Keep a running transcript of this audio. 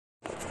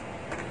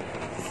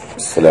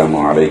السلام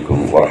عليكم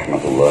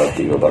ورحمة الله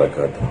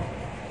وبركاته.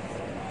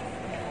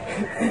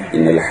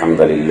 إن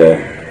الحمد لله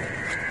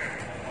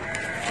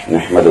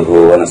نحمده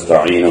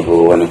ونستعينه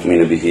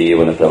ونؤمن به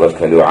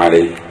ونتوكل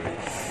عليه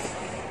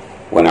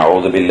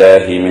ونعوذ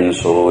بالله من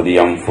شرور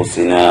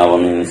أنفسنا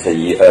ومن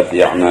سيئات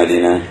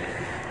أعمالنا.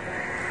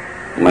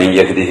 من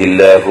يهده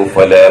الله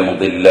فلا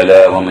مضل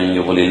له ومن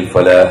يضلل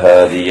فلا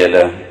هادي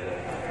له.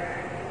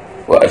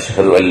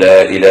 وأشهد أن لا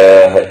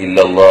إله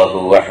إلا الله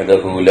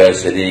وحده لا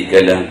شريك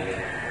له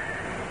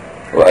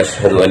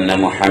وأشهد أن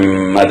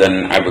محمدا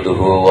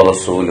عبده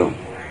ورسوله.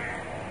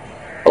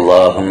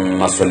 اللهم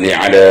صل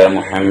على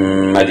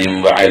محمد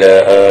وعلى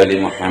آل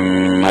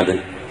محمد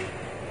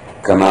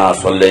كما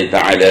صليت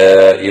على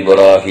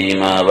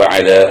إبراهيم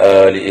وعلى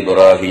آل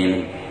إبراهيم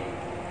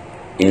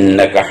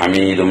إنك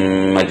حميد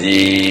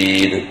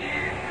مجيد.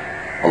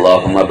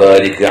 اللهم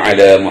بارك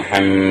على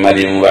محمد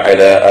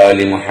وعلى آل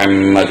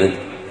محمد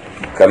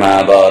كما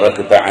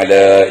باركت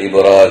على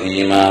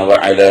إبراهيم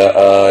وعلى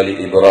آل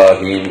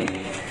إبراهيم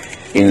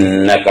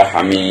إنك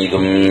حميد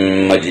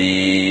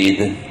مجيد.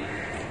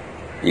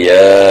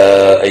 يا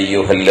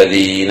أيها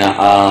الذين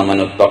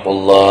آمنوا اتقوا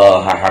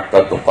الله حق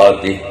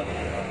تقاته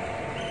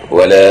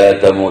ولا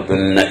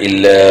تموتن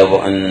إلا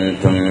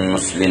وأنتم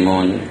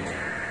مسلمون.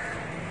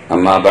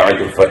 أما بعد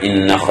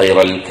فإن خير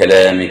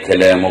الكلام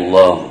كلام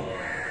الله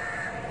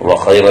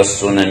وخير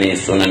السنن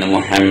سنن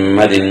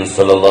محمد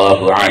صلى الله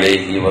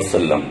عليه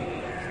وسلم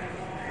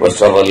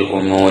وشر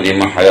الأمور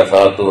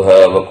محدثاتها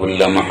وكل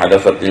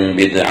محدثة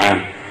بدعة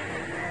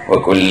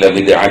وكل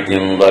بدعة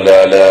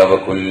ضلالة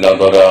وكل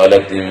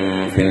ضلالة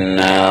في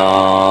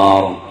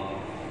النار.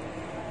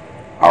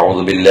 أعوذ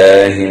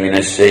بالله من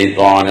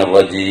الشيطان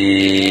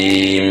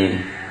الرجيم.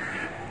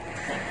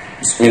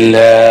 بسم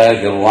الله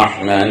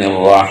الرحمن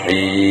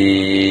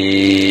الرحيم.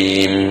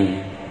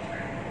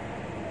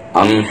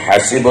 أم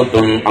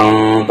حسبتم أن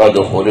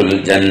تدخلوا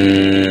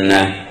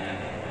الجنة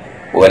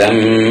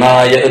ولما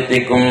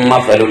يأتكم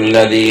مثل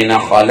الذين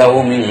خلوا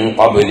من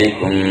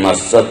قبلكم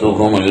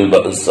مستهم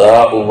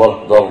البأساء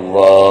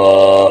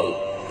والضراء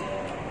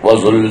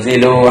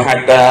وزلزلوا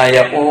حتى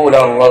يقول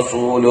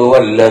الرسول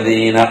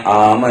والذين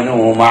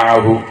آمنوا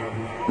معه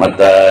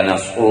متى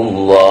نصر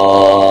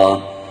الله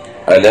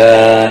ألا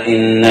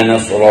إن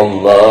نصر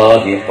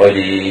الله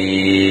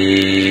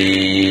قريب.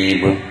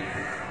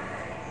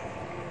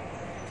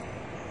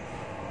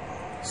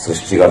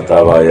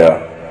 സൃഷ്ടികർത്താവായ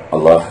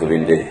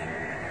അല്ലാഹുവിന്റെ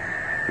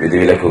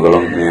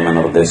വിധിവിലക്കുകളും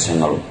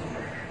നിയമനിർദ്ദേശങ്ങളും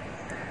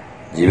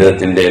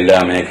ജീവിതത്തിന്റെ എല്ലാ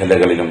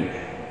മേഖലകളിലും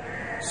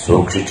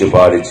സൂക്ഷിച്ചു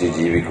പാലിച്ച്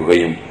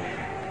ജീവിക്കുകയും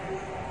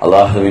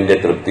അല്ലാഹുവിന്റെ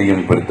തൃപ്തിയും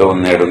പൊരുത്തവും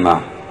നേടുന്ന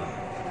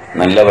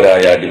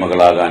നല്ലവരായ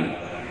അടിമകളാകാൻ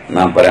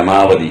നാം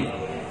പരമാവധി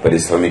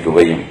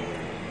പരിശ്രമിക്കുകയും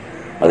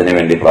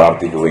അതിനുവേണ്ടി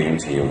പ്രാർത്ഥിക്കുകയും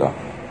ചെയ്യുക.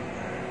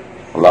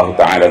 അല്ലാഹു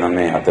തആല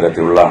നമ്മെ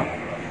അത്തരത്തിലുള്ള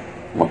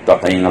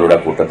മുത്തഖീങ്ങളുടെ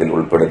കൂട്ടത്തിൽ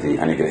ഉൾപ്പെടുത്തി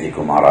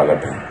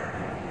അനുഗ്രഹിക്കുമാറാകട്ടെ.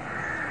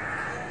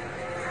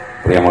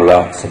 പ്രിയമുള്ള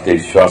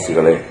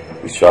സത്യവിശ്വാസികളെ,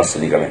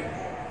 വിശ്വാസിനികളെ,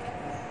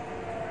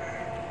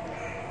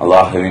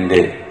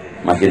 അല്ലാഹുവിന്റെ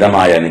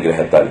മഹിതമായ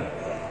അനുഗ്രഹത്താൽ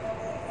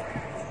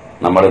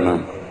നമ്മളിന്ന്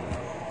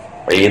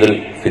ഈദുൽ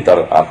ഫിത്തർ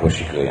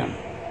ആഘോഷിക്കുകയാണ്.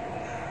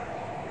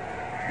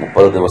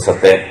 30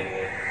 ദിവസത്തെ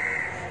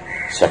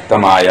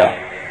ശക്തമായ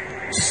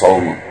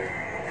സൗമ്,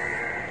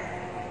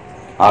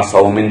 ആ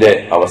സൗമിന്റെ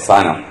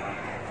അവസാനം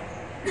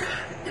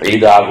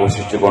ഈദ്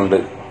ആഘോഷിച്ചുകൊണ്ട്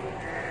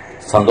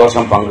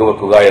സന്തോഷം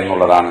പങ്കുവെക്കുക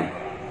എന്നുള്ളതാണ്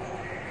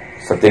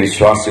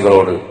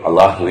സത്യവിശ്വാസികളോട്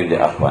അല്ലാഹുവിന്റെ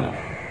ആഹ്വാനം.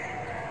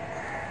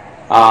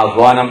 ആ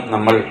ആഹ്വാനം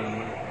നമ്മൾ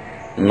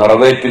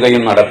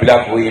നിറവേറ്റുകയും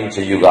നടപ്പിലാക്കുകയും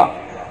ചെയ്യുക,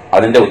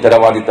 അതിന്റെ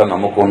ഉത്തരവാദിത്തം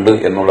നമുക്കുണ്ട്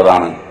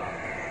എന്നുള്ളതാണ്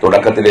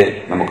തുടക്കത്തിലെ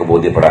നമുക്ക്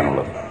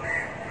ബോധ്യപ്പെടാനുള്ളത്.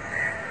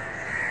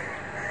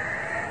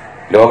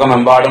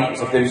 ലോകമെമ്പാടും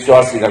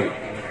സത്യവിശ്വാസികൾ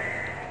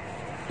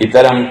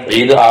ഇത്തരം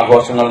ഈദ്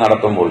ആഘോഷങ്ങൾ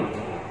നടത്തുമ്പോൾ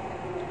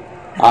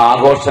ആ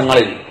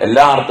ആഘോഷങ്ങളിൽ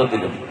എല്ലാ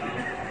അർത്ഥത്തിലും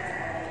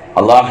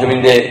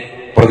അല്ലാഹുവിന്റെ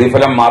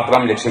പ്രതിഫലം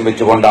മാത്രം ലക്ഷ്യം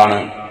വെച്ചുകൊണ്ടാണ്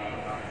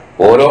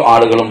ഓരോ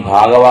ആളുകളും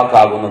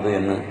ഭാഗവാക്കാകുന്നത്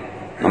എന്ന്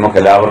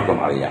നമുക്കെല്ലാവർക്കും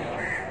അറിയാം.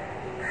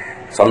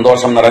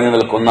 സന്തോഷം നിറഞ്ഞു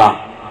നിൽക്കുന്ന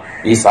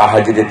ഈ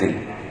സാഹചര്യത്തിൽ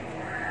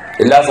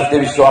എല്ലാ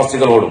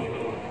സത്യവിശ്വാസികളോടും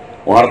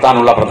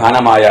ഉണർത്താനുള്ള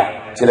പ്രധാനമായ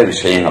ചില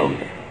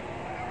വിഷയങ്ങളുണ്ട്.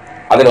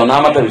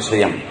 അതിലൊന്നാമത്തെ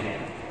വിഷയം,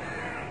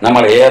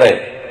 നമ്മൾ ഏറെ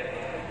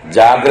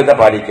ജാഗ്രത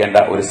പാലിക്കേണ്ട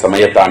ഒരു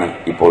സമയത്താണ്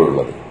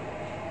ഇപ്പോഴുള്ളത്.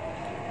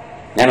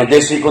 ഞാൻ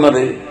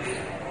ഉദ്ദേശിക്കുന്നത്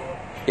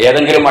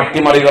ഏതെങ്കിലും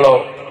അട്ടിമറികളോ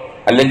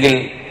അല്ലെങ്കിൽ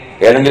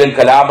ഏതെങ്കിലും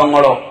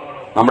കലാപങ്ങളോ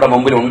നമ്മുടെ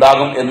മുമ്പിൽ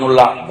ഉണ്ടാകും എന്നുള്ള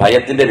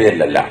ഭയത്തിന്റെ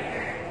പേരിലല്ല,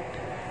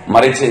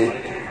 മറിച്ച്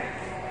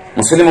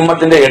മുസ്ലിം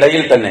ഉമ്മത്തിന്റെ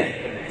ഇടയിൽ തന്നെ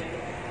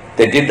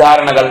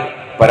തെറ്റിദ്ധാരണകൾ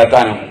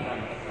പരത്താനും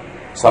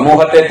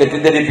സമൂഹത്തെ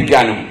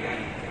തെറ്റിദ്ധരിപ്പിക്കാനും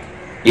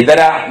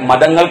ഇതര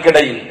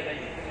മതങ്ങൾക്കിടയിൽ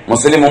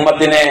മുസ്ലിം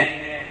ഉമ്മത്തിനെ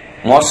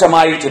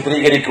മോശമായി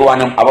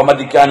ചിത്രീകരിക്കുവാനും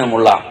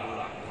അവമതിക്കാനുമുള്ള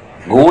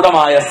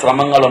ഗൂഢമായ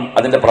ശ്രമങ്ങളും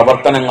അതിന്റെ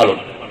പ്രവർത്തനങ്ങളും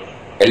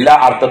എല്ലാ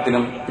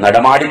അർത്ഥത്തിലും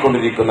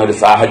നടമാടിക്കൊണ്ടിരിക്കുന്ന ഒരു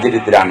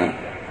സാഹചര്യത്തിലാണ്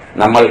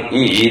നമ്മൾ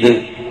ഈ ഈദ്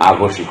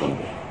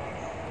ആഘോഷിക്കുന്നത്.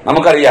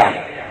 നമുക്കറിയാം,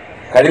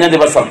 കഴിഞ്ഞ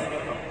ദിവസം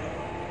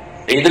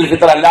ഈദുൽ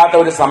ഫിത്തർ അല്ലാത്ത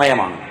ഒരു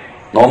സമയമാണ്.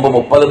 നോമ്പ്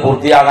 30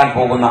 പൂർത്തിയാകാൻ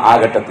പോകുന്ന ആ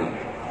ഘട്ടത്തിൽ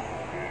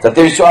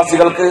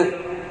സത്യവിശ്വാസികൾക്ക്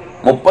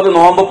 30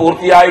 നോമ്പ്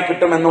പൂർത്തിയായി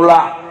കിട്ടുമെന്നുള്ള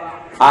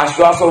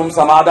ആശ്വാസവും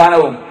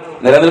സമാധാനവും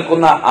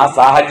നിലനിൽക്കുന്ന ആ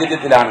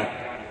സാഹചര്യത്തിലാണ്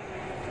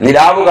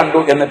നിലാവ് കണ്ടു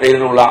എന്ന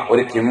പേരിലുള്ള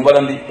ഒരു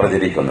കിംവദന്തി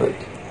പ്രചരിക്കുന്നത്.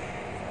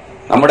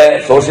 നമ്മുടെ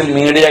സോഷ്യൽ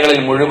മീഡിയകളിൽ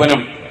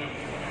മുഴുവനും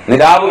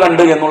നിലാവ്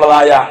കണ്ടു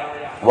എന്നുള്ളതായ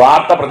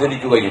വാർത്ത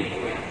പ്രചരിക്കുകയും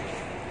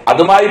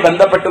അതുമായി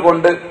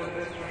ബന്ധപ്പെട്ടുകൊണ്ട്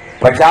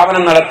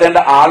പ്രഖ്യാപനം നടത്തേണ്ട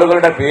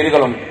ആളുകളുടെ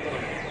പേരുകളും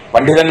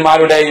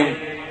പണ്ഡിതന്മാരുടെയും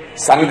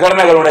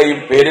സംഘടനകളുടെയും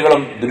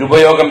പേരുകളും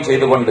ദുരുപയോഗം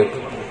ചെയ്തുകൊണ്ട്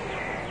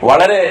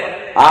വളരെ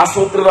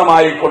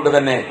ആസൂത്രിതമായിക്കൊണ്ട്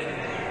തന്നെ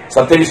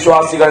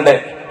സത്യവിശ്വാസികളുടെ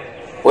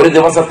ഒരു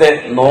ദിവസത്തെ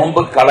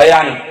നോമ്പ്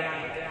കളയാനും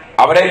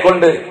അവരെ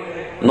കൊണ്ട്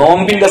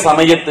നോമ്പിന്റെ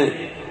സമയത്ത്,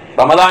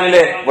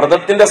 റമദാനിലെ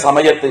വ്രതത്തിന്റെ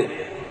സമയത്ത്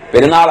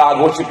പെരുന്നാൾ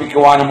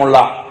ആഘോഷിപ്പിക്കുവാനുമുള്ള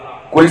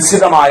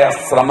കുൽസിതമായ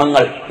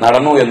ശ്രമങ്ങൾ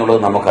നടന്നു എന്നുള്ളത്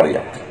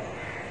നമുക്കറിയാം.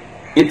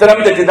 ഇത്തരം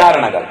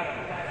തെറ്റിദ്ധാരണകൾ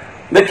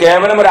ഇത്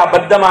കേവലം ഒരു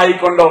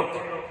അബദ്ധമായിക്കൊണ്ടോ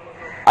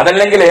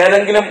അതല്ലെങ്കിൽ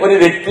ഏതെങ്കിലും ഒരു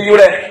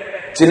വ്യക്തിയുടെ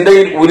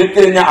ചിന്തയിൽ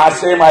ഉരുത്തിരിഞ്ഞ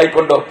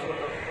ആശയമായിക്കൊണ്ടോ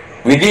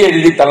വിധി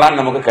എഴുതി തള്ളാൻ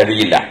നമുക്ക്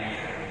കഴിയില്ല.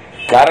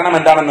 കാരണം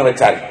എന്താണെന്ന്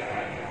വെച്ചാൽ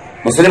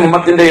മുസ്ലിം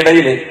ഉമ്മത്തിന്റെ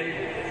ഇടയിൽ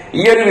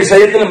ഈ ഒരു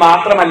വിഷയത്തിൽ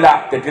മാത്രമല്ല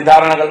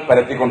തെറ്റിദ്ധാരണകൾ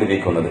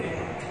പരത്തിക്കൊണ്ടിരിക്കുന്നത്.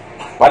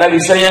 പല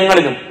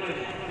വിഷയങ്ങളിലും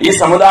ഈ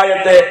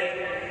സമുദായത്തെ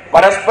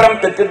പരസ്പരം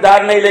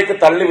തെറ്റിദ്ധാരണയിലേക്ക്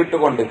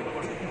തള്ളിവിട്ടുകൊണ്ട്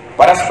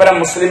പരസ്പരം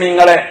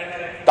മുസ്ലിമീങ്ങളെ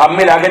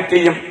തമ്മിൽ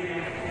അകറ്റിയും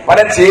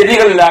പല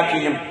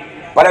ചേരികളിലാക്കിയും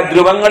പല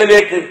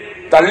ധ്രുവങ്ങളിലേക്ക്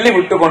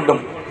തള്ളിവിട്ടുകൊണ്ടും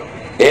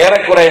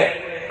ഏറെക്കുറെ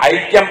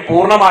ഐക്യം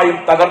പൂർണ്ണമായും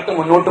തകർത്ത്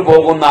മുന്നോട്ടു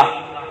പോകുന്ന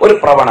ഒരു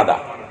പ്രവണത,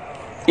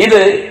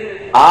 ഇത്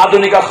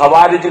ആധുനിക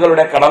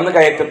ഖവാരിജുകളുടെ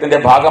കടന്നുകയറ്റത്തിന്റെ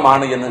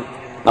ഭാഗമാണ് എന്ന്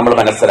നമ്മൾ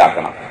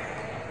മനസ്സിലാക്കണം.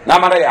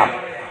 നാം അറിയാം,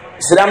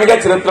 ഇസ്ലാമിക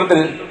ചരിത്രത്തിൽ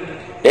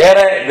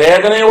ഏറെ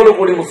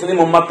വേദനയോടുകൂടി മുസ്ലിം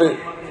ഉമ്മത്ത്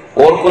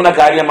ഓർക്കുന്ന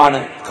കാര്യമാണ്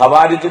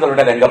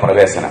ഖവാരിജുകളുടെ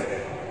രംഗപ്രവേശനം.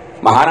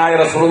 മഹാനായ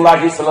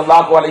റസൂലുള്ളാഹി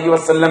സ്വല്ലല്ലാഹു അലൈഹി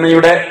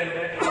വസല്ലമയുടെ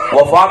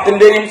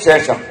വഫാത്തിന്റെയും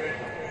ശേഷം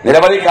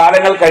നിരവധി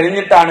കാലങ്ങൾ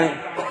കഴിഞ്ഞിട്ടാണ്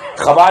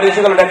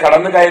ഖവാരിജുകളുടെ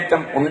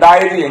കടന്നുകയറ്റം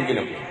ഉണ്ടായത്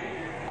എങ്കിലും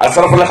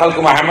അഷ്റഫുൽ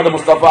ഖൽഖ് മുഹമ്മദ്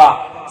മുസ്തഫ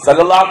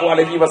സല്ലല്ലാഹു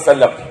അലൈഹി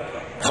വസല്ലം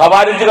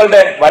ഖവാരിജുകളുടെ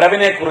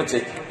വരവിനെ കുറിച്ച്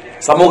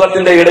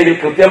സമൂഹത്തിന്റെ ഇടയിൽ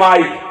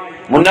കൃത്യമായി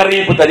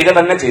മുന്നറിയിപ്പ് തരിക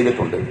തന്നെ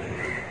ചെയ്തിട്ടുണ്ട്.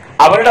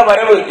 അവരുടെ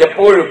വരവ്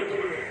എപ്പോഴും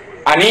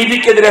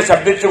അനീതിക്കെതിരെ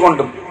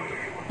ശബ്ദിച്ചുകൊണ്ടും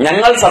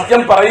ഞങ്ങൾ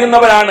സത്യം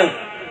പറയുന്നവരാണ്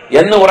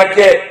എന്ന്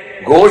ഉറക്കെ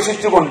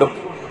ഘോഷിച്ചുകൊണ്ടും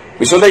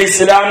വിശുദ്ധ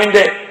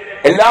ഇസ്ലാമിന്റെ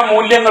എല്ലാ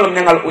മൂല്യങ്ങളും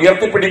ഞങ്ങൾ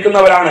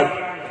ഉയർത്തിപ്പിടിക്കുന്നവരാണ്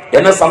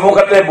എന്ന്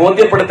സമൂഹത്തെ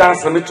ബോധ്യപ്പെടുത്താൻ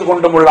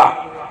ശ്രമിച്ചുകൊണ്ടുമുള്ള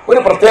ഒരു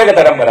പ്രത്യേക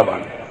തരം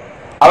വരവാണ്.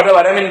 അവരുടെ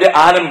വരവിന്റെ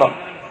ആരംഭം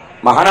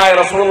മഹാനായ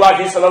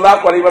റസൂലുള്ളാഹി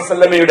സ്വല്ലല്ലാഹു അലൈഹി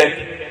വസല്ലമയുടെ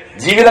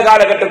ജീവിത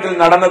കാലഘട്ടത്തിൽ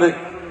നടന്നത്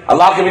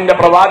അള്ളാഹുവിന്റെ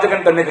പ്രവാചകൻ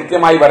തന്നെ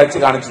കൃത്യമായി വരച്ചു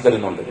കാണിച്ചു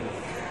തരുന്നുണ്ട്.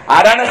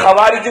 ആരാണ്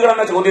ഖവാരിജുകൾ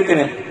എന്ന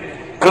ചോദ്യത്തിന്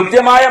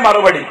കൃത്യമായ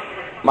മറുപടി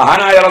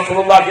മഹാനായ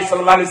റസൂലുള്ളാഹി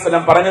സ്വല്ലല്ലാഹു അലൈഹി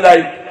വസല്ലം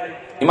പറഞ്ഞതായി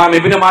ഇമാം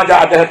ഇബ്നു മാജ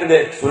അദ്ദേഹത്തിന്റെ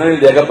സുനനിൽ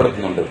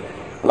രേഖപ്പെടുത്തുന്നുണ്ട്.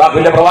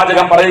 അള്ളാഹുവിന്റെ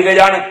പ്രവാചകൻ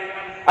പറയുകയാണ്,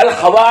 അൽ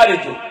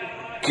ഖവാരിജു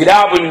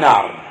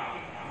കിലാബുന്നാർ,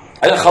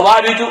 അൽ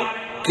ഖവാരിജു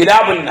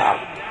കിലാബുന്നാർ.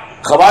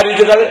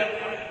 ഖവാരിജുകൾ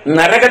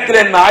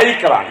നരകത്തിലെ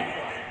നായ്ക്കളാണ്,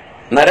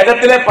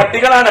 നരകത്തിലെ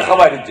പട്ടികളാണ്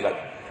ഖവാരിജുകൾ.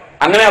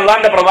 അങ്ങനെ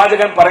അള്ളാഹിന്റെ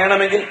പ്രവാചകൻ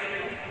പറയണമെങ്കിൽ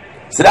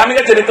ഇസ്ലാമിക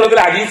ചരിത്രത്തിൽ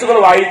ഹദീസുകൾ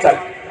വായിച്ചാൽ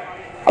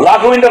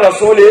അള്ളാഹുവിന്റെ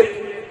റസൂല്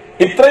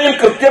ഇത്രയും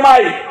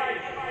കൃത്യമായി,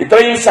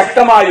 ഇത്രയും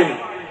ശക്തമായും,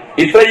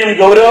 ഇത്രയും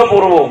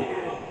ഗൗരവപൂർവവും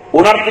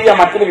ഉണർത്തിയ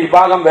മറ്റൊരു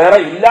വിഭാഗം വേറെ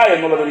ഇല്ല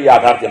എന്നുള്ളതൊരു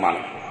യാഥാർത്ഥ്യമാണ്.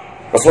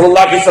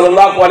 റസൂലുള്ളാഹി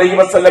സ്വല്ലല്ലാഹു അലൈഹി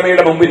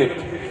വസല്ലമയുടെ മുമ്പിൽ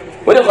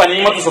ഒരു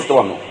ഗനീമത്ത് സ്വത്ത്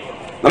വന്നു.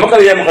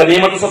 നമുക്കറിയാം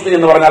ഗനീമത്ത് സ്വത്ത്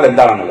എന്ന് പറഞ്ഞാൽ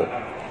എന്താണെന്നുള്ളത്.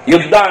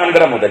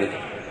 യുദ്ധാനന്തര മുതൽ.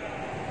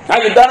 ആ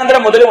യുദ്ധാനന്തര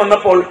മുതൽ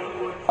വന്നപ്പോൾ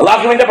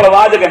അള്ളാഹുവിന്റെ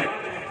പ്രവാചകൻ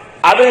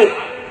അത്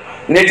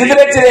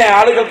നജിദിലെ ചില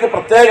ആളുകൾക്ക്,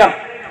 പ്രത്യേകം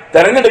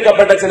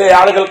തെരഞ്ഞെടുക്കപ്പെട്ട ചില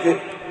ആളുകൾക്ക്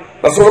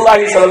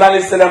റസൂലുള്ളാഹി സ്വല്ലല്ലാഹു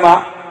അലൈഹി വസല്ലമ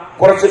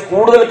കുറച്ച്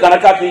കൂടുതൽ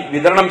കണക്കാക്കി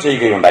വിതരണം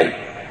ചെയ്യുകയുണ്ടായി.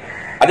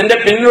 അതിന്റെ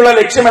പിന്നിലുള്ള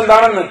ലക്ഷ്യം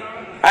എന്താണെന്ന്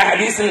ആ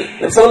ഹദീസിൽ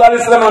റസൂലുള്ളാഹി സ്വല്ലല്ലാഹു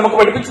അലൈഹി വസല്ലമ നമുക്ക്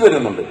പഠിപ്പിച്ചു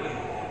തരുന്നുണ്ട്.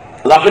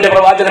 അള്ളാഹുവിന്റെ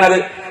പ്രവാചകൻ അത്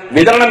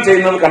വിതരണം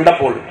ചെയ്യുന്നത്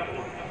കണ്ടപ്പോൾ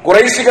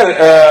ഖുറൈശികൾ,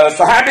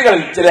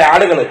 സഹാബികളിൽ ചില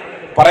ആളുകൾ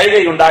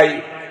പറയുകയുണ്ടായി,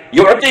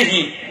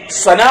 യുഅതിഹി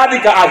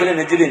സനാദിക അഹ്ലി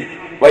നജ്ദിൻ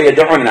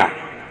വയദഉന.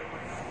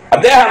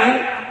 അദ്ദേഹം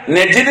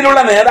നജ്ദിലുള്ള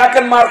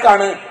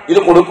നേതാക്കന്മാർക്കാണ് ഇത്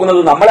കൊടുക്കുന്നത്,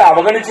 നമ്മളെ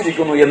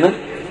അവഗണിച്ചിരിക്കുന്നു എന്ന്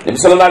നബി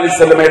സല്ലല്ലാഹു അലൈഹി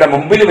വസല്ലമയുടെ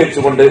മുമ്പിൽ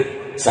വെച്ചുകൊണ്ട്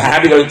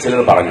സഹാബികളിൽ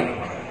ചിലർ പറഞ്ഞു.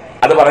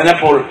 അത്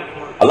പറഞ്ഞപ്പോൾ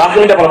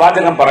അള്ളാഹുവിന്റെ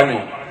പ്രവാചകൻ പറഞ്ഞു,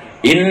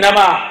 ഇന്നമ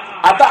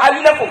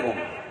അതഅല്ലഫുഹും,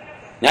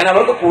 ഞാൻ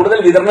അവർക്ക് കൂടുതൽ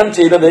വിതരണം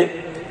ചെയ്തത്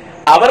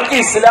അവർക്ക്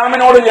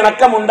ഇസ്ലാമിനോട്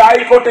ഇണക്കം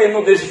ഉണ്ടായിക്കോട്ടെ എന്ന്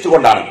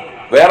ഉദ്ദേശിച്ചുകൊണ്ടാണ്,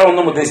 വേറെ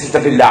ഒന്നും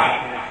ഉദ്ദേശിച്ചിട്ടില്ല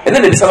എന്ന്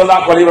നബി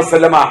സല്ലല്ലാഹു അലൈഹി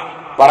വസല്ലമ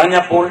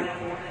പറഞ്ഞപ്പോൾ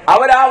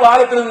അവർ ആ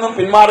വാദത്തിൽ നിന്നും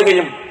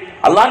പിന്മാറുകയും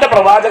അള്ളാന്റെ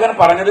പ്രവാചകൻ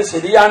പറഞ്ഞത്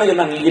ശരിയാണ്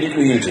എന്ന്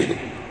അംഗീകരിക്കുകയും ചെയ്തു.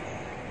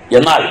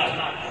 എന്നാൽ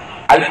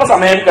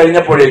അല്പസമയം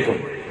കഴിഞ്ഞപ്പോഴേക്കും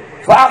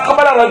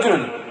ഫഅഖബല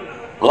റജുലുൻ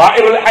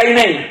ഗായിറുൽ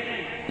ഐനൈൻ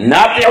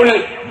നാതിഉൽ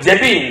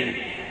ജബീൻ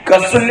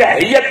കസുൽ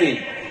ഹയ്യതി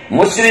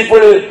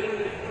മുശ്രിഫുൽ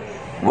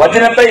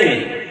വജ്നതൈൻ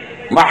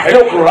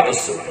മഹ്ലൂഖുർ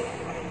റഅസ്.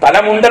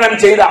 തലമുണ്ടനം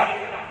ചെയ്ത,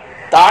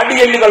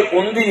 താടിയെല്ലുകൾ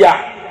ഉന്തിയ,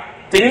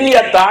 തിങ്ങിയ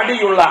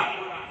താടിയുള്ള,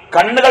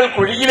 കണ്ണുകൾ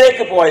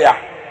കുഴിയിലേക്ക് പോയ,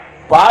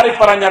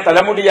 പാറിപ്പറഞ്ഞ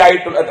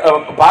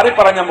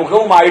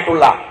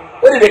മുഖവുമായിട്ടുള്ള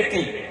ഒരു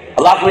വ്യക്തി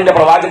അള്ളാഹുവിന്റെ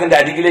പ്രവാചകന്റെ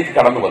അരികിലേക്ക്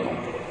കടന്നു വന്നു.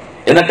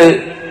 എന്നിട്ട്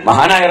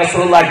മഹാനായ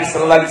റസൂലുള്ളാഹി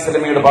സ്വല്ലല്ലാഹി അലൈഹി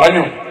വസല്ലമയോട്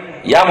പറഞ്ഞു,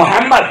 യാ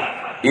മുഹമ്മദ്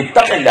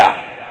ഇത്തഖില്ല,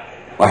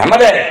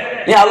 മുഹമ്മദേ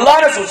നീ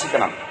അള്ളാഹനെ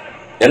സൂക്ഷിക്കണം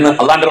എന്ന്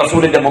അള്ളാന്റെ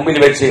റസൂലിന്റെ മുമ്പിൽ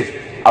വെച്ച്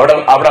അവിടെ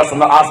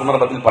ആ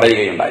സന്ദർഭത്തിൽ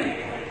പറയുകയുണ്ടായി.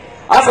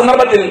 ആ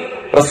സന്ദർഭത്തിൽ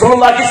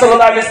റസൂലുള്ളാഹി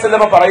സ്വല്ലല്ലാഹി അലൈഹി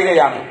വസല്ലമ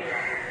പറയുകയാണ്,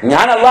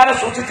 ഞാൻ അള്ളാഹനെ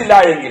സൂക്ഷിച്ചില്ല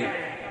എങ്കിൽ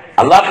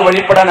അള്ളാഹ്ക്ക്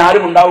വഴിപ്പെടാൻ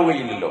ആരും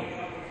ഉണ്ടാവുകയില്ലല്ലോ.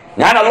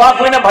 ഞാൻ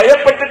അള്ളാഹുവിനെ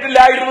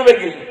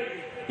ഭയപ്പെട്ടിട്ടില്ലായിരുന്നുവെങ്കിൽ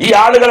ഈ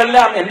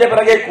ആളുകളെല്ലാം എന്റെ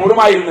പിറകെ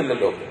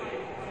കൂടുമായിരുന്നില്ലല്ലോ.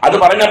 അത്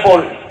പറഞ്ഞപ്പോൾ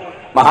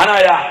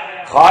മഹാനായ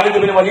ഖാലിദ്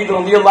ബിൻ വലീദ്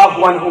റളിയല്ലാഹു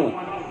അൻഹു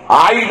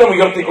ആയുധം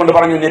ഉയർത്തിക്കൊണ്ട്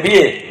പറഞ്ഞു,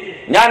 നബിയെ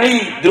ഞാൻ ഈ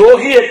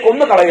ദ്രോഹിയെ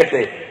കൊന്നു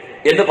കളയട്ടെ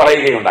എന്ന്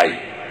പറയുകയുണ്ടായി.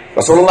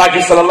 റസൂലുള്ളാഹി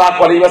സ്വല്ലല്ലാഹു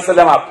അലൈഹി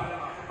വസല്ലമ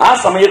ആ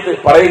സമയത്ത്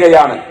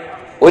പറയുകയാണ്,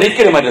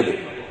 ഒരിക്കലും അരുത്,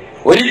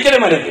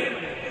 ഒരിക്കലും അരുത്.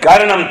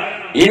 കാരണം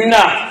ഇന്ന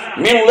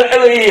മിൻ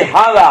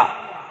ഹാദാ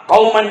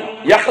ഖൗമൻ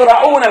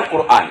യഖറഊനൽ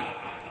ഖുർആൻ.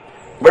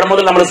 ഇവിടെ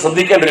മുതൽ നമ്മൾ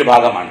ശ്രദ്ധിക്കേണ്ട ഒരു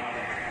ഭാഗമാണ്.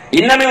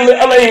 ഇന്ന മിൻ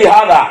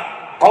ഹാദാ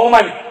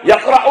ഖൗമൻ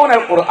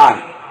യഖറഊനൽ ഖുർആൻ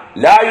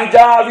ലാ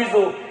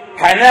യുജാവിസു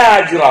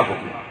ഹനാജിറഹും.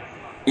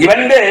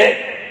 ഇവന്റെ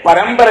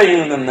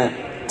പരമ്പരയിൽ നിന്ന്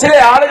ചില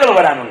ആളുകൾ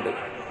വരാനുണ്ട്,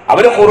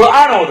 അവര്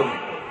ഖുർആൻ ഓതും,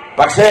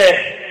 പക്ഷേ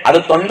അത്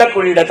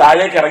തൊണ്ടക്കുഴിയുടെ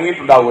താഴേക്ക്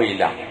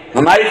ഇറങ്ങിയിട്ടുണ്ടാവുകയില്ല.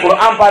 നന്നായി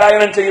ഖുർആൻ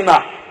പാരായണം ചെയ്യുന്ന,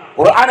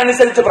 ഖുർആൻ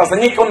അനുസരിച്ച്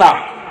പ്രസംഗിക്കുന്ന,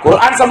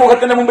 ഖുർആൻ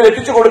സമൂഹത്തിന്റെ മുമ്പിൽ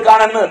എത്തിച്ചു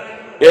കൊടുക്കാനെന്ന്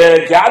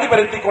ഖ്യാതി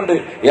പരത്തിക്കൊണ്ട്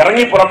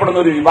ഇറങ്ങി പുറപ്പെടുന്ന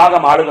ഒരു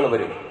വിഭാഗം ആളുകൾ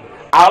വരും.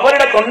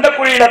 അവരുടെ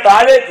തൊണ്ടക്കുഴിയുടെ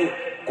താഴേക്ക്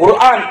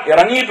ഖുർആൻ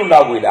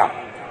ഇറങ്ങിയിട്ടുണ്ടാവുകയില്ല.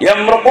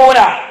 യംറുഖൂന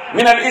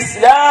മിനൽ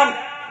ഇസ്ലാം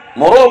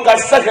മുറൂഖ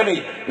അസ്സഹമി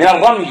മിനർ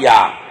റംയ.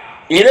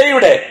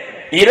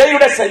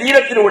 ഇരയുടെ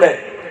ശരീരത്തിലൂടെ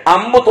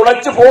അമ്പ്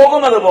തുളച്ചു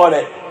പോകുന്നത്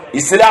പോലെ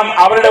ഇസ്ലാം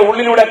അവരുടെ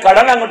ഉള്ളിലൂടെ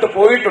കടന്നങ്ങോട്ട്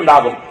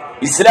പോയിട്ടുണ്ടാകും.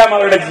 ഇസ്ലാം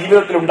അവരുടെ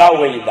ജീവിതത്തിൽ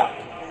ഉണ്ടാവുകയില്ല.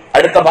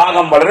 അടുത്ത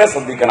ഭാഗം വളരെ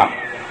ശ്രദ്ധിക്കണം.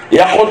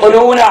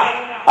 യഖ്തുലൂന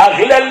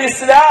അഹ്ലൽ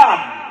ഇസ്ലാം,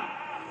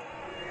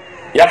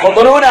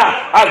 യഖ്തുലൂന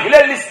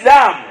അഹ്ലൽ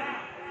ഇസ്ലാം.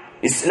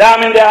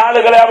 ഇസ്ലാമിന്റെ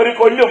ആളുകളെ അവർ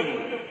കൊല്ലും.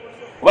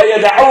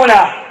 വയദഊന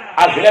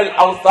അഹ്ലൽ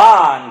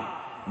ഔസാൻ.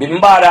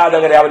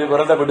 ബിംബാരാധകരെ അവർ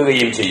വെറുതെ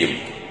വിടുകയും ചെയ്യും.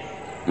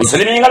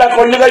 മുസ്ലിമീങ്ങളെ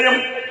കൊല്ലുകയും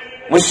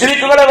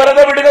മുശ്രിക്കുകളെ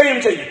വെറുതെ വിടുകയും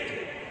ചെയ്യും.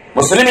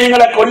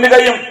 മുസ്ലിമീങ്ങളെ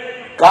കൊല്ലുകയും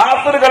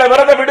കാഫിറുകളെ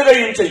വെറുതെ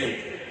വിടുകയും ചെയ്യും.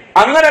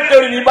 അങ്ങനത്തെ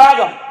ഒരു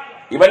വിഭാഗം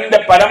ഇവന്റെ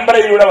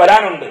പരമ്പരയിലൂടെ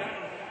വരാനുണ്ട്.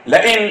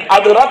 ലഇൻ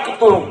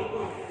അദ്റഖ്തുഹും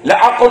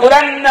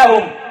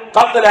ലഅഖ്തുലന്നഹും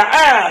ഖത്ല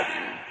ആദ്.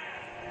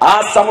 ആ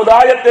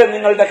സമുദായത്തെ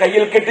നിങ്ങളുടെ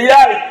കയ്യിൽ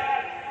കിട്ടിയാൽ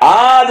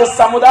ആദ്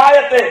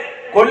സമുദായത്തെ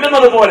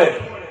കൊല്ലുന്നത് പോലെ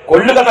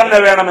കൊല്ലുക തന്നെ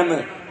വേണമെന്ന്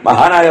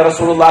മഹാനായ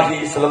റസൂലുള്ളാഹി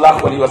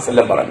സ്വല്ലല്ലാഹു അലൈഹി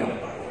വസല്ലം പറഞ്ഞു.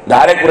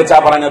 ഇതാരെ കുറിച്ചാ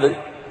പറഞ്ഞത്?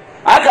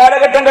 ആ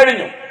കാലഘട്ടം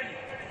കഴിഞ്ഞു.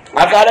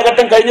 ആ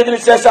കാലഘട്ടം കഴിഞ്ഞതിന്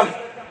ശേഷം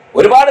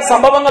ഒരുപാട്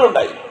സംഭവങ്ങൾ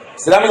ഉണ്ടായി.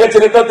 ഇസ്ലാമിക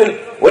ചരിത്രത്തിൽ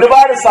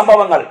ഒരുപാട്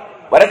സംഭവങ്ങൾ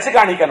വരച്ചു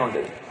കാണിക്കാനുണ്ട്.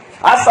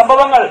 ആ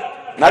സംഭവങ്ങൾ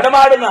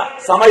നടമാടുന്ന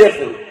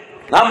സമയത്ത്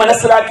നാം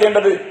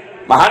മനസ്സിലാക്കേണ്ടത്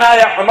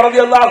മഹാനായ ഉമർ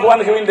റളിയല്ലാഹു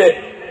അൻഹുവിന്റെ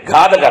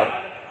ഘാതകർ,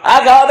 ആ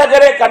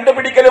ഘാതകരെ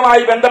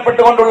കണ്ടുപിടിക്കലുമായി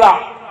ബന്ധപ്പെട്ടുകൊണ്ടുള്ള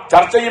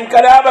ചർച്ചയും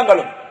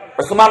കലാപങ്ങളും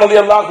ഉസ്മാൻ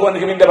റളിയല്ലാഹു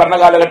അൻഹുവിന്റെ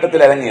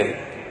ഭരണകാലഘട്ടത്തിൽ ഇറങ്ങിയത്.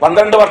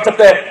 12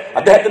 വർഷത്തെ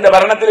അദ്ദേഹത്തിന്റെ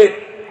ഭരണത്തിൽ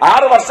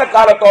 6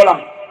 വർഷക്കാലത്തോളം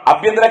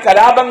ആഭ്യന്തര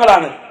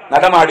കലാപങ്ങളാണ്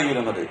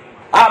നടമാടിയിരുന്നത്.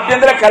 ആ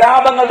ആഭ്യന്തര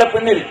കലാപങ്ങളുടെ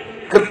പിന്നിൽ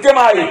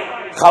കൃത്യമായി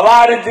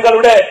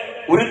ഖവാരിജുകളുടെ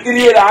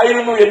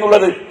ഉരുത്തിരിയലായിരുന്നു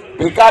എന്നുള്ളത്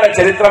പിൽക്കാല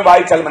ചരിത്രം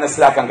വായിച്ചാൽ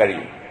മനസ്സിലാക്കാൻ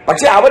കഴിയും.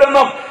 പക്ഷെ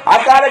അവരൊന്നും ആ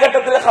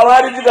കാലഘട്ടത്തിലെ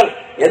ഖവാരിജുകൾ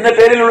എന്ന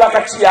പേരിലുള്ള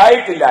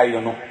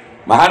കക്ഷിയായിട്ടില്ലായിരുന്നു.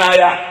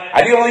 മഹാനായ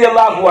അലി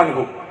റളിയല്ലാഹു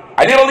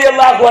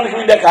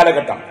അൻഹുവിന്റെ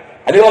കാലഘട്ടം,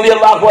 അലി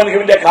റളിയല്ലാഹു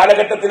അൻഹുവിന്റെ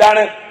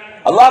കാലഘട്ടത്തിലാണ്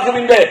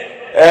അള്ളാഹുവിന്റെ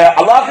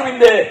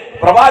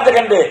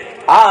പ്രവാചകന്റെ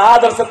ആ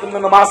ആദർശത്തിൽ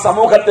നിന്നും ആ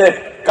സമൂഹത്തെ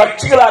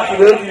കക്ഷികളാക്കി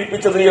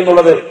വേർതിരിപ്പിച്ചത്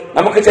എന്നുള്ളത്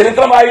നമുക്ക്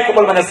ചരിത്രം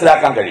വായിക്കുമ്പോൾ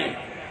മനസ്സിലാക്കാൻ കഴിയും.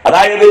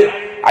 അതായത്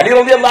അലി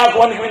റളിയല്ലാഹു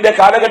അൻഹുവിന്റെ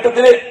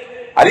കാലഘട്ടത്തില്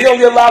അലി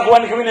റളിയല്ലാഹു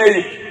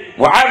അൻഹുവിനെയും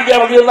മുആവിയ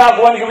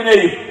റളിയല്ലാഹു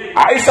അൻഹുവിനെയും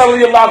ആയിഷ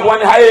റളിയല്ലാഹു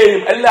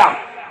അൻഹയെയും എല്ലാം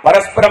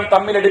പരസ്പരം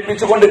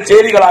തമ്മിലടിപ്പിച്ചുകൊണ്ട്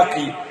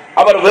ചേരികളാക്കി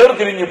അവർ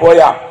വേർതിരിഞ്ഞു പോയ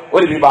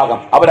ഒരു വിഭാഗം,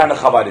 അവരാണ്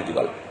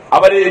ഖവാരിജുകൾ.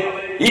 അവര്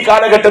ഈ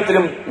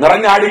കാലഘട്ടത്തിലും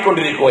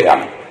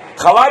നിറഞ്ഞാടിക്കൊണ്ടിരിക്കുകയാണ്.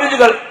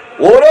 ഖവാരിജുകൾ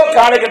ഓരോ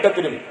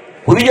കാലഘട്ടത്തിലും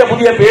പുതിയ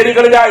പുതിയ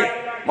പേരുകളിലായി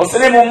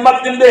മുസ്ലിം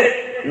ഉമ്മത്തിന്റെ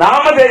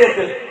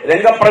നാമധേയത്തിൽ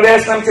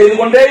രംഗപ്രവേശനം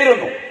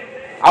ചെയ്തുകൊണ്ടേയിരുന്നു.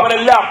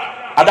 അവരെല്ലാം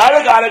അതാത്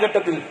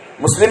കാലഘട്ടത്തിൽ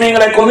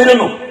മുസ്ലിമീങ്ങളെ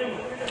കൊന്നിരുന്നു.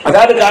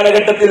 അതാത്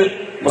കാലഘട്ടത്തിൽ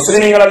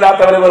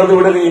മുസ്ലിമീങ്ങളല്ലാത്തവരെ വെറുതെ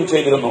വിടുകയും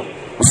ചെയ്തിരുന്നു.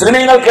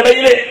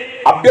 മുസ്ലിമീങ്ങൾക്കിടയിലെ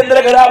ആഭ്യന്തര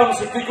കലാപം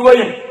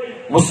സൃഷ്ടിക്കുകയും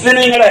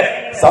മുസ്ലിമീങ്ങളെ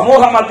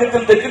സമൂഹ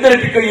മധ്യത്തിൽ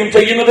തെറ്റിദ്ധരിപ്പിക്കുകയും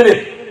ചെയ്യുന്നതിന്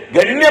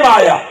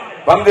ഗണ്യമായ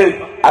പങ്ക്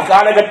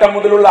അക്കാലഘട്ടം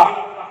മുതലുള്ള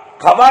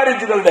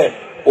ഖവാരിജുകളുടെ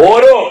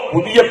ഓരോ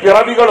പുതിയ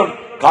പിറവികളും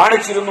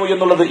കാണിച്ചിരുന്നു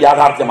എന്നുള്ളത്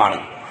യാഥാർത്ഥ്യമാണ്.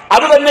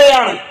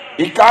 അതുതന്നെയാണ്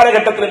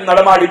ഇക്കാലഘട്ടത്തിൽ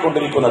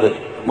നടമാടിക്കൊണ്ടിരിക്കുന്നത്.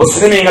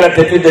 മുസ്ലിമീങ്ങളെ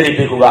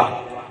തെറ്റിദ്ധരിപ്പിക്കുക,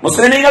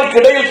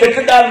 മുസ്ലിമീങ്ങൾക്കിടയിൽ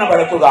തെറ്റിദ്ധാരണ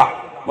പരത്തുക,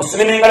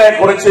 മുസ്ലിമീങ്ങളെ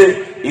കുറിച്ച്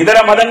ഇതര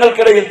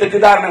മതങ്ങൾക്കിടയിൽ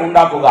തെറ്റിദ്ധാരണ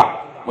ഉണ്ടാക്കുക,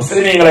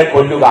 മുസ്ലിമീങ്ങളെ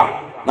കൊല്ലുക.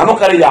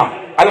 നമുക്കറിയാം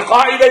അൽ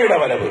ഖാഇദയുടെ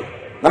വരവ്,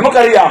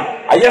 നമുക്കറിയാം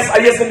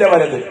ISISന്റെ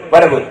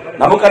വരവ്,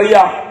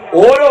 നമുക്കറിയാം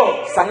ഓരോ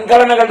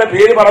സംഘടനകളുടെ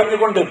പേര്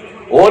പറഞ്ഞുകൊണ്ട്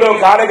ഓരോ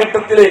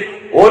കാലഘട്ടത്തിലെ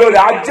ഓരോ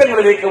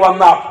രാജ്യങ്ങളിലേക്ക്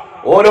വന്ന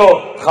ഓരോ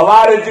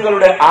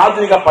ഖവാരിജുകളുടെ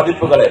ആധുനിക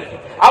പതിപ്പുകളെ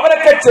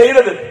അവരൊക്കെ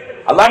ചെയ്തത്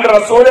അല്ലാഹുവിന്റെ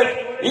റസൂല്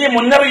ഈ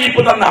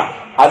മുന്നറിയിപ്പ് തന്ന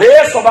അതേ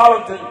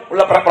സ്വഭാവത്തിൽ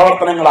ഉള്ള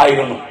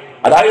പ്രവർത്തനങ്ങളായിരുന്നു.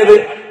 അതായത്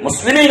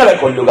മുസ്ലിമീങ്ങളെ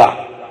കൊല്ലുക.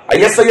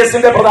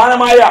 ISISന്റെ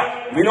പ്രധാനമായ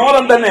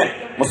വിനോദം തന്നെ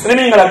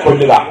മുസ്ലിമീങ്ങളെ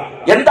കൊല്ലുക.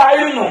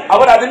 എന്തായിരുന്നു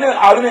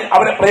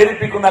അവരെ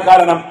പ്രേരിപ്പിക്കുന്ന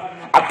കാരണം?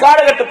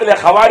 അക്കാലഘട്ടത്തിലെ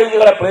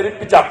ഖവാരിജുകളെ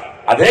പ്രേരിപ്പിച്ച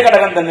അതേ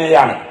ഘടകം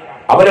തന്നെയാണ്.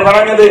 അവര്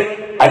പറഞ്ഞത്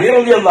അലി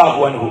റളിയല്ലാഹു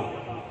അൻഹു,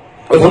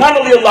 ഉസ്മാൻ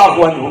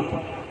റളിയല്ലാഹു അൻഹു,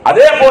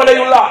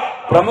 അതേപോലെയുള്ള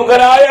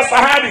പ്രമുഖരായ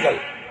സഹാബികൾ,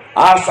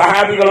 ആ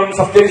സഹാബികളും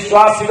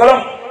സത്യവിശ്വാസികളും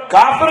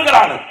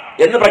കാഫിറുകളാണ്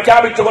എന്ന്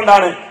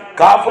പ്രഖ്യാപിച്ചുകൊണ്ടാണ്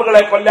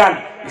കാഫിറുകളെ കൊല്ലാൻ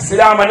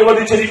ഇസ്ലാം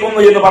അനുവദിച്ചിരിക്കുന്നു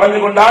എന്ന്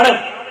പറഞ്ഞുകൊണ്ടാണ്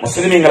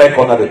മുസ്ലിമീങ്ങളെ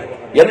കൊന്നത്.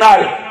 എന്നാൽ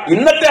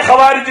ഇന്നത്തെ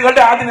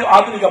ഖവാരിജുകളുടെ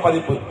ആധുനിക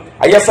പതിപ്പ്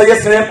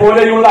ISISനെ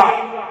പോലെയുള്ള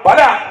പല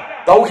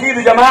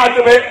തൗഹീദ്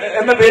ജമാഅത്ത്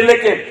എന്ന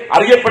പേരിലേക്ക്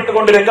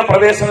അറിയപ്പെട്ടുകൊണ്ട്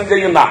രംഗപ്രവേശനം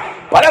ചെയ്യുന്ന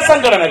പല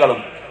സംഘടനകളും,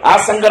 ആ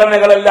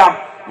സംഘടനകളെല്ലാം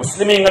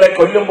മുസ്ലിമീങ്ങളെ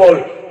കൊല്ലുമ്പോൾ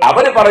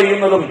അവര്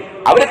പറയുന്നതും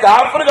അവര്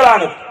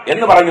കാഫിറുകളാണ്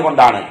എന്ന്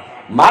പറഞ്ഞുകൊണ്ടാണ്.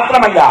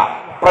 മാത്രമല്ല,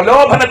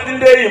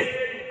 പ്രലോഭനത്തിന്റെയും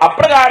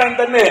അപ്രകാരം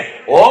തന്നെ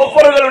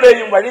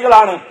ഓഫറുകളുടെയും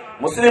വഴികളാണ്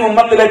മുസ്ലിം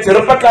ഉമ്മത്തിലെ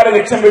ചെറുപ്പക്കാരെ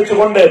ലക്ഷ്യം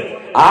വെച്ചുകൊണ്ട്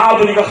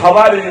ആധുനിക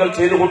ഖവാരിജുകൾ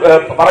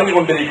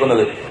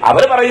പറഞ്ഞുകൊണ്ടിരിക്കുന്നത്.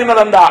 അവർ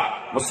പറയുന്നത് എന്താ?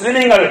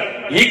 മുസ്ലിമീങ്ങൾ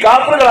ഈ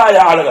കാഫിറുകളായ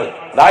ആളുകൾ,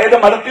 അതായത്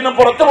മതത്തിനും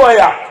പുറത്തുപോയ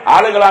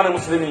ആളുകളാണ്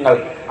മുസ്ലിമീങ്ങൾ.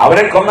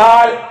 അവരെ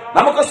കൊന്നാൽ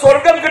നമുക്ക്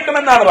സ്വർഗം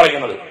കിട്ടുമെന്നാണ്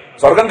പറയുന്നത്.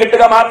 സ്വർഗം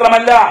കിട്ടുക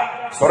മാത്രമല്ല,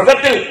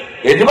 സ്വർഗത്തിൽ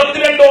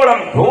 72ഓളം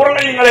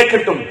ഹൂറൈങ്ങളെ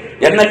കിട്ടും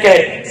എന്നൊക്കെ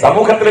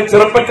സമൂഹത്തിലെ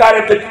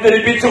ചെറുപ്പക്കാരെ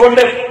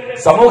തെറ്റിദ്ധരിപ്പിച്ചുകൊണ്ട്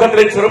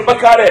സമൂഹത്തിലെ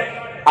ചെറുപ്പക്കാരെ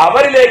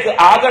അവരിലേക്ക്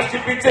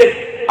ആകർഷിപ്പിച്ച്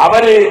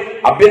അവര്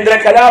ആഭ്യന്തര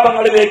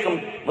കലാപങ്ങളിലേക്കും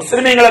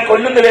മുസ്ലിമീങ്ങളെ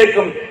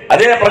കൊല്ലുന്നതിലേക്കും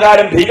അതേ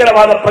പ്രകാരം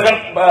ഭീകരവാദ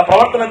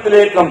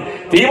പ്രവർത്തനത്തിലേക്കും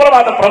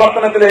തീവ്രവാദ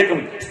പ്രവർത്തനത്തിലേക്കും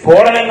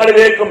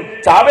സ്ഫോടനങ്ങളിലേക്കും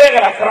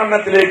ചാവേകര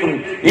ആക്രമണത്തിലേക്കും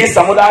ഈ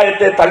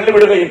സമുദായത്തെ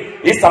തള്ളിവിടുകയും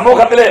ഈ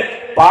സമൂഹത്തിലെ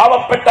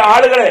പാവപ്പെട്ട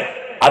ആളുകളെ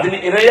അതിന്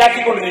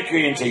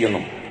ഇരയാക്കിക്കൊണ്ടിരിക്കുകയും ചെയ്യുന്നു.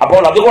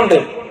 അപ്പോൾ അതുകൊണ്ട്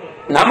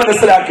നാം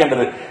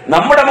മനസ്സിലാക്കേണ്ടത്,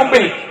 നമ്മുടെ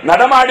മുമ്പിൽ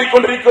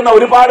നടമാടിക്കൊണ്ടിരിക്കുന്ന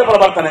ഒരുപാട്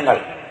പ്രവർത്തനങ്ങൾ,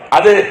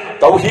 അത്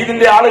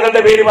തൗഹീദിന്റെ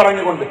ആളുകളുടെ പേര്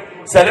പറഞ്ഞുകൊണ്ട്,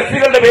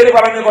 സലഫികളുടെ പേര്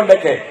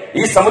പറഞ്ഞുകൊണ്ടൊക്കെ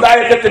ഈ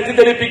സമുദായത്തെ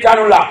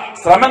തെറ്റിദ്ധരിപ്പിക്കാനുള്ള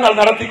ശ്രമങ്ങൾ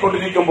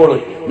നടത്തിക്കൊണ്ടിരിക്കുമ്പോൾ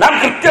നാം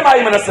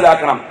കൃത്യമായി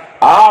മനസ്സിലാക്കണം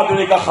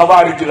ആധുനിക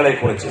ഖവാരിജുകളെ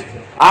കുറിച്ച്.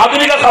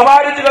 ആധുനിക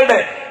ഖവാരിജുകളുടെ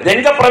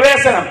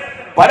രംഗപ്രവേശനം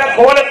പല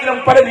കോലത്തിലും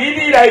പല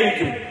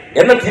രീതിയിലായിരിക്കും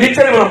എന്ന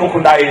തിരിച്ചറിവ്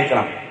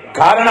നമുക്കുണ്ടായിരിക്കണം.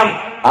 കാരണം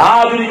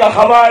ആധുനിക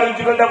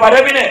ഖവാരിജുകളുടെ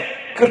വരവിനെ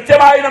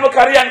കൃത്യമായി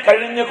നമുക്കറിയാൻ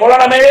കഴിഞ്ഞു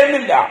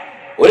കൊള്ളണമെന്നില്ല.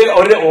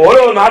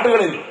 ഓരോ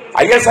നാടുകളിൽ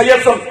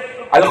ISISഉം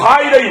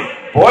അൽ-ഖായിദയും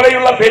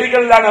പോലെയുള്ള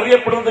പേരുകളിലാണ്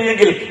അറിയപ്പെടുന്നത്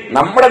എങ്കിൽ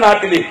നമ്മുടെ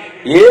നാട്ടിൽ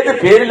ഏത്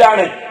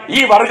പേരിലാണ് ഈ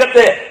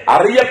വർഗത്തെ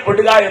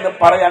അറിയപ്പെടുക എന്ന്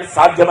പറയാൻ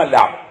സാധ്യമല്ല.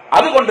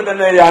 അതുകൊണ്ട്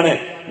തന്നെയാണ്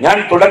ഞാൻ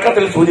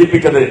തുടക്കത്തിൽ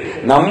സൂചിപ്പിച്ചത്,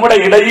 നമ്മുടെ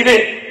ഇടയില്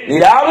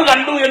നിലാവ്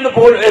കണ്ടു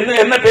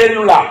എന്ന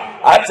പേരിലുള്ള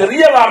ആ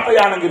ചെറിയ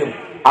വാർത്തയാണെങ്കിലും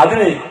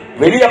അതിന്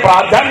വലിയ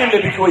പ്രാധാന്യം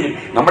ലഭിക്കുകയും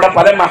നമ്മുടെ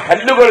പല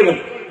മഹല്ലുകളിലും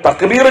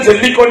തക്ബീർ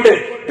ചൊല്ലിക്കൊണ്ട്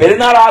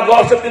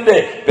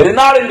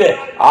പെരുന്നാളിന്റെ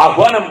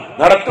ആഹ്വാനം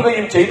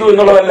നടത്തുകയും ചെയ്തു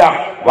എന്നുള്ളതെല്ലാം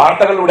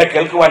വാർത്തകളിലൂടെ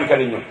കേൾക്കുവാൻ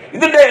കഴിഞ്ഞു.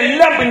 ഇതിന്റെ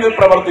എല്ലാം പിന്നിൽ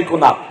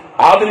പ്രവർത്തിക്കുന്ന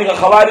ആധുനിക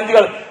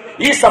ഖവാരിജുകൾ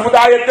ഈ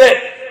സമുദായത്തെ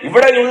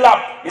ഇവിടെയുള്ള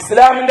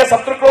ഇസ്ലാമിന്റെ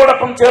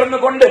ശത്രുക്കളോടൊപ്പം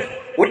ചേർന്നുകൊണ്ട്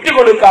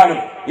ഒറ്റുകൊടുക്കാനും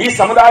ഈ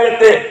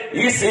സമുദായത്തെ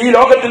ഈ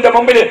ലോകത്തിന്റെ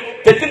മുമ്പിൽ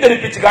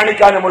തെറ്റിദ്ധരിപ്പിച്ച്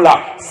കാണിക്കാനുമുള്ള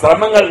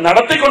ശ്രമങ്ങൾ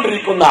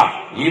നടത്തിക്കൊണ്ടിരിക്കുന്ന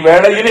ഈ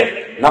വേളയിൽ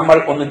നമ്മൾ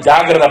ഒന്ന്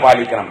ജാഗ്രത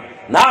പാലിക്കണം.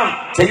 നാം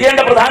ചെയ്യേണ്ട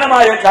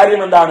പ്രധാനമായ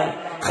കാര്യം എന്താണ്?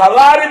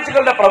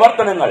 ഖവാരിജുകളുടെ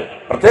പ്രവർത്തനങ്ങൾ,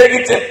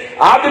 പ്രത്യേകിച്ച്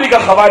ആധുനിക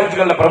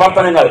ഖവാരിജുകളുടെ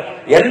പ്രവർത്തനങ്ങൾ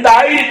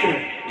എന്തായിരിക്കും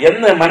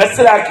എന്ന്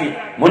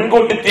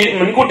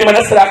മുൻകൂട്ടി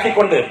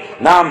മനസ്സിലാക്കിക്കൊണ്ട്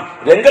നാം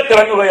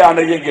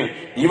രംഗത്തിറങ്ങുകയാണ് എങ്കിൽ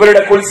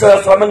ഇവരുടെ കുത്സിത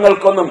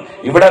ശ്രമങ്ങൾക്കൊന്നും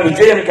ഇവിടെ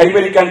വിജയം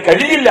കൈവരിക്കാൻ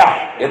കഴിയില്ല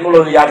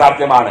എന്നുള്ളത്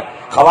യാഥാർത്ഥ്യമാണ്.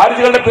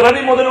 ഖവാരിജുകളുടെ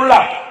പിറവി മുതലുള്ള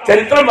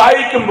ചരിത്രം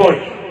വായിക്കുമ്പോൾ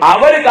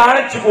അവർ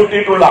കാണിച്ചു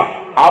കൂട്ടിയിട്ടുള്ള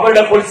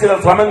അവരുടെ കുത്സിത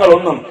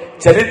ശ്രമങ്ങളൊന്നും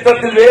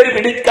ചരിത്രത്തിൽ വേര്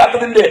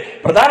പിടിക്കാത്തതിന്റെ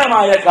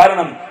പ്രധാനമായ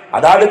കാരണം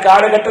അതാത്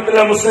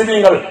കാലഘട്ടത്തിലെ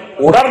മുസ്ലിമീങ്ങൾ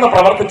ഉണർന്ന്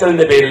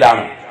പ്രവർത്തിച്ചതിന്റെ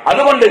പേരിലാണ്.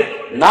 അതുകൊണ്ട്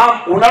നാം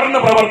ഉണർന്ന്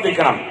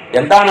പ്രവർത്തിക്കണം.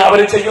 എന്താണ് അവർ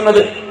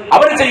ചെയ്യുന്നത്?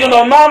 അവർ ചെയ്യുന്ന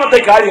ഒന്നാമത്തെ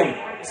കാര്യം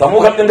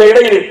സമൂഹത്തിന്റെ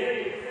ഇടയിൽ,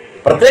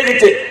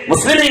 പ്രത്യേകിച്ച്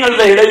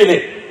മുസ്ലിമീങ്ങളുടെ ഇടയിൽ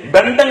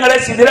ബന്ധങ്ങളെ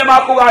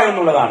ശിഥിലമാക്കുക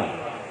എന്നുള്ളതാണ്.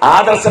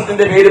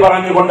 ആദർശത്തിന്റെ പേര്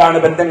പറഞ്ഞുകൊണ്ടാണ്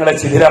ബന്ധങ്ങളെ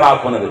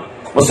ശിഥിലമാക്കുന്നത്.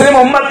 മുസ്ലിം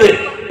ഉമ്മത്ത്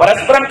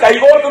പരസ്പരം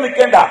കൈകോർത്ത്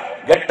നിൽക്കേണ്ട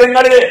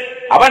ഘട്ടങ്ങളിൽ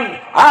അവൻ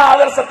ആ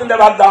ആദർശത്തിന്റെ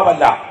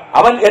വാഗ്ദാവല്ല,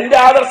 അവൻ എന്റെ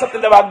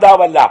ആദർശത്തിന്റെ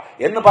വാഗ്ദാവല്ല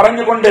എന്ന്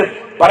പറഞ്ഞുകൊണ്ട്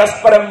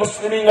പരസ്പരം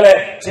മുസ്ലിമീങ്ങളെ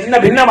ഛിന്ന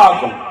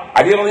ഭിന്നമാക്കും.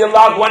 അലി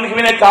റളിയല്ലാഹു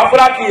അൻഹുവിനെ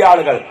കാഫിറാക്കിയ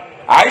ആളുകൾ,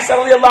 ആയിഷ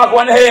റളിയല്ലാഹു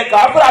അൻഹയെ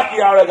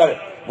കാഫിറാക്കിയ ആളുകൾ,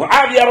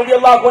 മുആവിയ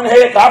റളിയല്ലാഹു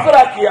അൻഹയെ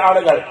കാഫിറാക്കിയ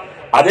ആളുകൾ,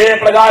 അതേ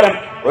പ്രകാരം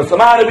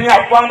ഉസ്മാൻ ഇബ്നു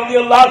അഫ്ഫാൻ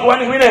റളിയല്ലാഹു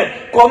അൻഹുവിനെ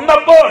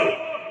കൊന്നപ്പോൾ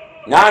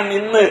ഞാൻ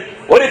ഇന്ന്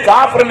ഒരു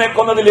കാഫിറിനെ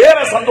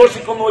കൊന്നതിലേറെ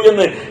സന്തോഷിക്കുന്നു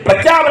എന്ന്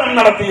പ്രഖ്യാപനം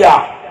നടത്തിയ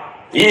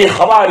ഈ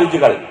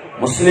ഖവാരിജുകൾ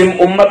മുസ്ലിം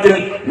ഉമ്മത്തിൽ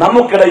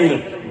നമുക്കിടയിൽ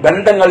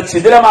ബന്ധങ്ങൾ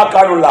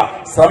ശിഥിലമാക്കാനുള്ള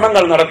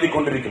ശ്രമങ്ങൾ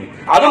നടത്തിക്കൊണ്ടിരിക്കുന്നു.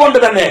 അതുകൊണ്ട്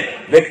തന്നെ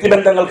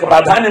വ്യക്തിബന്ധങ്ങൾക്ക്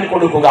പ്രാധാന്യം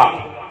കൊടുക്കുക.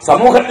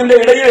 സമൂഹത്തിന്റെ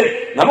ഇടയിൽ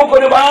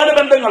നമുക്കൊരുപാട്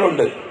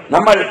ബന്ധങ്ങളുണ്ട്.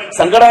 നമ്മൾ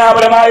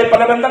സംഘടനാപരമായ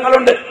പല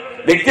ബന്ധങ്ങളുണ്ട്,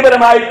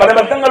 വ്യക്തിപരമായി പല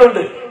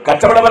ബന്ധങ്ങളുണ്ട്,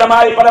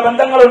 കച്ചവടപരമായി പല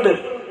ബന്ധങ്ങളുണ്ട്.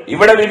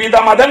 ഇവിടെ വിവിധ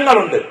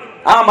മതങ്ങളുണ്ട്.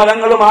 ആ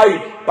മതങ്ങളുമായി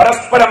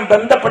പരസ്പരം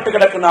ബന്ധപ്പെട്ട്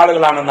കിടക്കുന്ന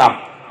ആളുകളാണ് നാം.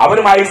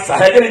 അവരുമായി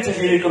സഹകരിച്ച്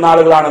ജീവിക്കുന്ന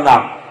ആളുകളാണ്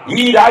നാം.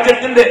 ഈ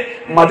രാജ്യത്തിന്റെ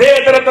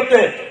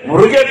മതേതരത്വത്തെ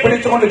മുറുകെ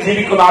പിടിച്ചുകൊണ്ട്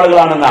ജീവിക്കുന്ന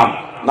ആളുകളാണ് നാം.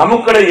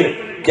 നമുക്കിടയിൽ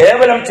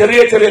കേവലം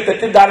ചെറിയ ചെറിയ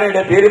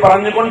തെറ്റിദ്ധാരണയുടെ പേര്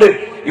പറഞ്ഞുകൊണ്ട്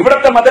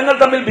ഇവിടുത്തെ മതങ്ങൾ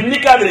തമ്മിൽ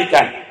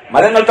ഭിന്നിക്കാതിരിക്കാൻ,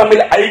 മതങ്ങൾ തമ്മിൽ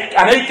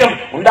അനൈക്യം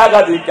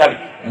ഉണ്ടാകാതിരിക്കാൻ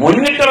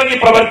മുന്നിട്ടിറങ്ങി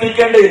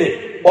പ്രവർത്തിക്കേണ്ടതിൽ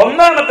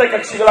ഒന്നാമത്തെ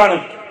കക്ഷികളാണ്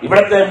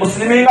ഇവിടുത്തെ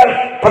മുസ്ലിമീങ്ങൾ,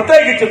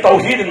 പ്രത്യേകിച്ച്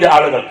തൗഹീദിന്റെ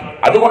ആളുകൾ.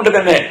 അതുകൊണ്ട്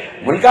തന്നെ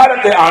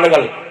മുൻകാലത്തെ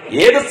ആളുകൾ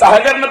ഏത്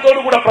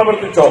സഹകരണത്തോടുകൂടെ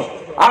പ്രവർത്തിച്ചോ,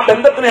 ആ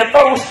ബന്ധത്തിന് എത്ര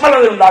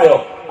ഊഷ്മളത ഉണ്ടായോ,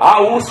 ആ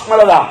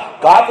ഊഷ്മളത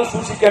കാത്തു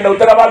സൂക്ഷിക്കേണ്ട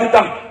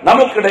ഉത്തരവാദിത്തം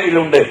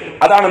നമുക്കിടയിലുണ്ട്.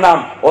 അതാണ് നാം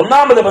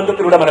ഒന്നാമത്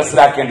ബന്ധത്തിലൂടെ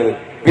മനസ്സിലാക്കേണ്ടത്.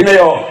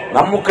 പിന്നെയോ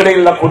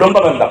നമുക്കിടയിലുള്ള കുടുംബ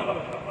ബന്ധം.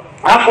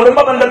 ആ കുടുംബ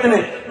ബന്ധത്തിന്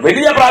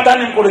വലിയ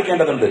പ്രാധാന്യം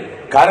കൊടുക്കേണ്ടതുണ്ട്.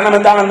 കാരണം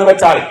എന്താണെന്ന്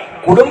വെച്ചാൽ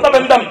കുടുംബ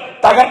ബന്ധം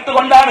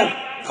തകർത്തുകൊണ്ടാണ്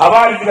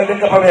ഖവാരിജുകൾ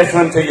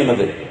രംഗപ്രവേശനം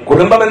ചെയ്യുന്നത്.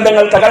 കുടുംബ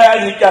ബന്ധങ്ങൾ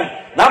തകരാതിരിക്കാൻ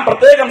നാം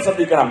പ്രത്യേകം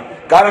ശ്രദ്ധിക്കണം.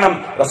 കാരണം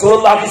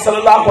റസൂലുള്ളാഹി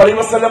സ്വല്ലല്ലാഹു അലൈഹി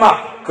വസല്ലമ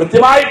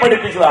കൃത്യമായി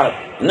പഠിപ്പിച്ചതാണ്.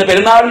 ഇന്ന്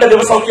പെരുന്നാളിന്റെ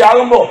ദിവസമൊക്കെ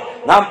ആകുമ്പോൾ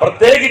നാം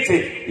പ്രത്യേകിച്ച്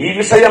ഈ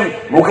വിഷയം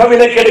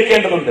മുഖവിലേക്ക്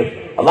എടുക്കേണ്ടതുണ്ട്.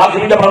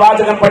 അള്ളാഹുവിന്റെ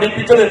പ്രവാചകൻ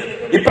പഠിപ്പിച്ചത്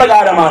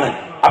ഇപ്രകാരമാണ്.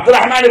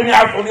 അബ്ദുറഹ്മാൻ ഇബ്നു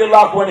ഔഫ്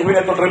റളിയല്ലാഹു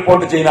അൻഹുവിനെ തൊട്ട്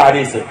റിപ്പോർട്ട് ചെയ്യുന്ന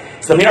ഹദീസ്,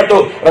 സമിഅതു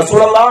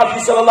റസൂലുള്ളാഹി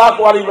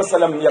സ്വല്ലല്ലാഹു അലൈഹി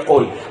വസല്ലം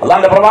യഖൂൽ,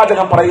 അള്ളാഹുവിന്റെ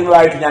പ്രവാചകൻ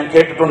പറയുന്നതായിട്ട് ഞാൻ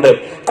കേട്ടിട്ടുണ്ട്.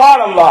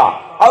 ഖാല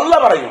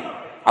അല്ലാഹ് പറയും.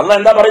 അല്ലാഹ്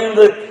എന്താ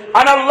പറയുന്നത്?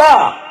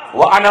 അനല്ലാഹ്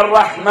വ അനർ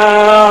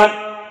റഹ്മാൻ,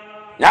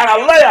 ഞാൻ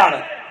അല്ലാഹയാണ്,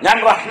 ഞാൻ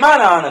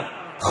റഹ്മാനാണ്.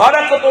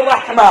 ഖലഖതു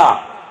റഹ്മ,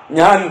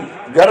 ഞാൻ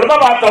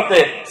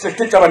ഗർഭപാത്രത്തെ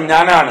സൃഷ്ടിച്ചവൻ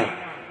ഞാനാണ്.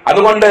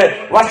 അതുകൊണ്ട്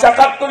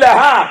വശഖത്തു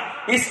ലഹാ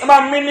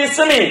ഇസ്മൻ മിൻ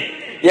ഇസ്മി,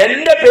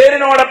 എന്റെ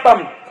പേരിനോടൊപ്പം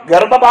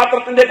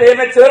ഗർഭപാത്രത്തിന്റെ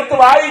പേരിനെ ചേർത്ത്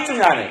വായിച്ചു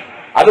ഞാൻ.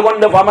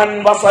 അതുകൊണ്ട് ഫമൻ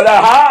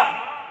വസലഹ,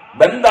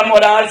 ബന്ധം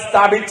ഒരാൾ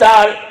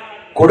സ്ഥാപിച്ചാൽ,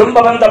 കുടുംബ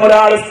ബന്ധം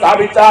ഒരാൾ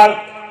സ്ഥാപിച്ചാൽ,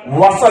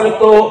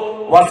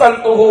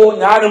 വസൽത്തുഹു,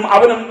 ഞാനും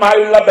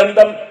അവനുമായുള്ള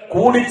ബന്ധം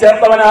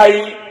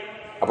കൂടിച്ചേർത്തവനായി.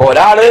 അപ്പൊ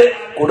ഒരാള്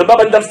കുടുംബ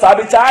ബന്ധം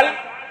സ്ഥാപിച്ചാൽ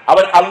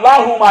അവൻ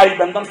അള്ളാഹുവുമായി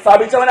ബന്ധം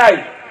സ്ഥാപിച്ചവനായി.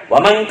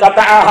 വമൻ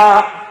ഖതഅഹ,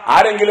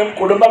 ആരെങ്കിലും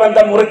കുടുംബ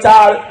ബന്ധം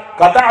മുറിച്ചാൽ,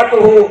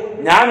 ഖതഅതുഹു,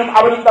 ഞാനും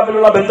അവനും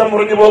തമ്മിലുള്ള ബന്ധം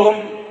മുറിഞ്ഞു പോകും.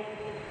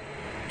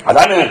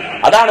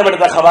 അതാണ്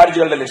ഇവിടുത്തെ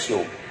ഖവാരിജുകളുടെ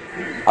ലക്ഷ്യവും.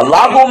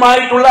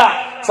 അള്ളാഹുവുമായിട്ടുള്ള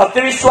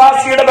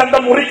സത്യവിശ്വാസിയുടെ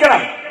ബന്ധം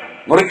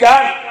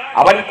മുറിക്കാൻ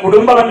അവൻ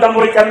കുടുംബ ബന്ധം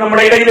മുറിക്കാൻ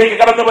നമ്മുടെ ഇടയിലേക്ക്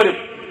കടന്നു വരും.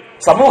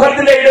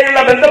 സമൂഹത്തിന്റെ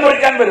ഇടയിലുള്ള ബന്ധം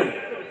മുറിക്കാൻ വരും.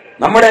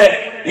 നമ്മുടെ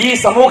ഈ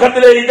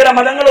സമൂഹത്തിലെ ഇതര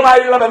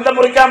മതങ്ങളുമായുള്ള ബന്ധം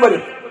മുറിക്കാൻ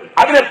വരും.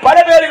 അതിന് പല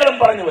പേരുകളും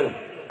പറഞ്ഞു വരും.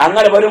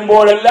 അങ്ങനെ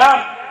വരുമ്പോഴെല്ലാം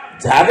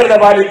ജാഗ്രത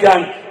പാലിക്കാൻ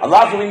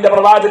അള്ളാഹുവിന്റെ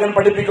പ്രവാചകൻ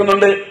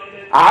പഠിപ്പിക്കുന്നുണ്ട്.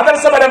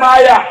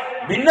 ആദർശപരമായ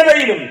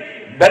ഭിന്നതയിലും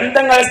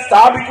ബന്ധങ്ങൾ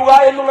സ്ഥാപിക്കുക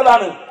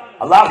എന്നുള്ളതാണ്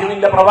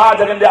അള്ളാഹുവിന്റെ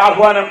പ്രവാചകന്റെ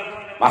ആഹ്വാനം.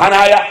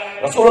 മഹാനായ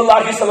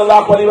റസൂലുള്ളാഹി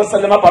സ്വല്ലല്ലാഹു അലൈഹി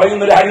വസല്ലമ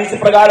പറയുന്ന ഒരു ഹദീസ്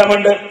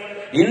പ്രകാരമുണ്ട്,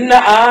 ഇന്ന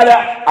ആല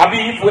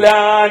അബി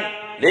ഫുലാൻ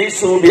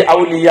ലൈസു ബി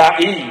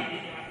ഔലിയാഇ,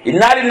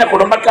 ഇന്നാലിന്ന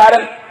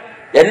കുടുംബക്കാരൻ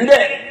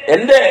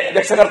എന്റെ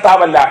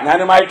രക്ഷകർത്താവല്ല,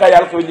 ഞാനുമായിട്ട്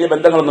അയാൾക്ക് വലിയ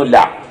ബന്ധങ്ങളൊന്നുമില്ല.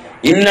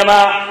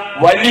 ഇന്നമാ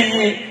വലി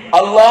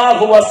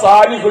അല്ലാഹു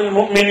വസാലിഹുൽ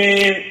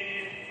മുഅ്മിനീൻ,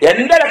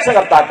 എന്റെ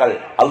രക്ഷകർത്താക്കൾ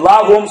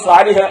അള്ളാഹുവും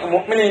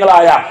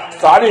മുഅ്മിനീങ്ങളായ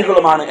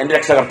സാലിഹുകളുമാണ് എന്റെ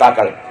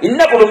രക്ഷകർത്താക്കൾ.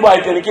 ഇന്ന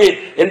കുടുംബമായിട്ട് എനിക്ക്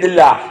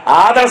എന്തില്ല,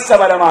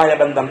 ആദർശപരമായ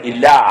ബന്ധം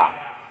ഇല്ല.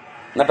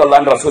 എന്നിട്ട്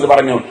അല്ലാഹുവിന്റെ റസൂൽ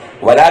പറഞ്ഞു,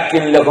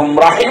 വലാകിൻ ലഹും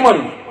റഹിമുൻ,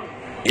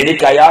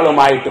 എനിക്ക്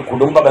അയാളുമായിട്ട്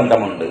കുടുംബ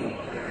ബന്ധമുണ്ട്.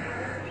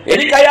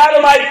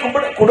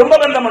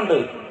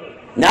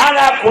 ഞാൻ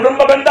ആ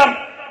കുടുംബ ബന്ധം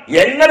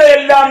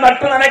എങ്ങനെയെല്ലാം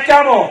നട്ടു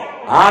നനയ്ക്കാമോ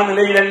ആ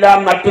നിലയിലെല്ലാം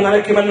നട്ടു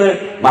നനയ്ക്കുമെന്ന്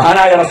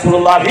മഹാനായ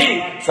റസൂലുള്ളാഹി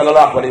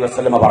സ്വല്ലല്ലാഹു അലൈഹി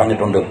വസല്ലമ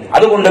പറഞ്ഞിട്ടുണ്ട്.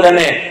 അതുകൊണ്ട്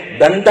തന്നെ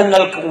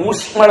ബന്ധങ്ങൾക്ക്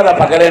ഊഷ്മളത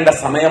പകരേണ്ട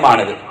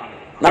സമയമാണിത്.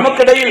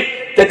 നമുക്കിടയിൽ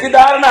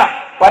തെറ്റിദ്ധാരണ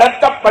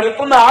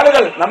പരത്തുന്ന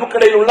ആളുകൾ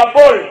നമുക്കിടയിൽ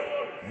ഉള്ളപ്പോൾ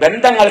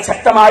ബന്ധങ്ങൾ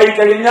ശക്തമായി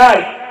കഴിഞ്ഞാൽ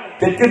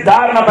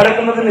തെറ്റിദ്ധാരണ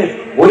പരത്തുന്നതിന്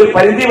ഒരു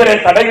പരിധിവരെ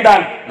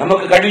തടയിടാൻ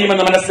നമുക്ക്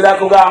കഴിയുമെന്ന്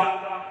മനസ്സിലാക്കുക.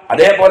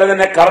 അതേപോലെ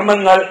തന്നെ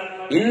കർമ്മങ്ങൾ,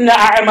 ഇന്ന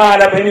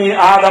അഅമാല ബനി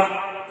ആദം,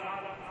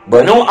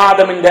 ബനു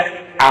ആദമിന്റെ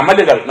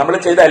അമലുകൾ, നമ്മൾ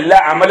ചെയ്ത എല്ലാ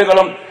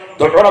അമലുകളും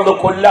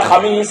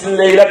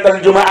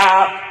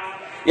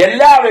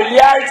എല്ലാ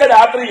വെള്ളിയാഴ്ച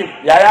രാത്രിയും,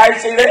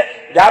 വ്യാഴാഴ്ചയിലെ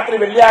രാത്രി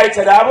വെള്ളിയാഴ്ച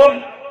രാവും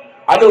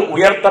അത്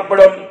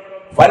ഉയർത്തപ്പെടും.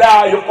 ഫലാ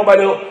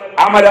യുഖ്ബലു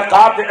അമല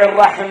ഖാതിഇർ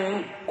റഹിം,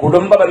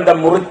 കുടുംബ ബന്ധം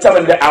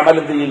മുറിച്ചവന്റെ അമൽ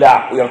ചെയ്യില്ല,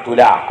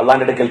 ഉയർത്തൂല,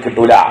 അള്ളാന്റെ അടുക്കൽ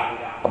കിട്ടൂല.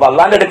 അപ്പൊ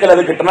അള്ളാന്റെ അടുക്കൽ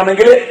അത്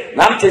കിട്ടണമെങ്കിൽ,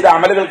 നാം ചെയ്ത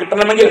അമലുകൾ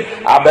കിട്ടണമെങ്കിൽ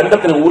ആ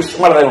ബന്ധത്തിന്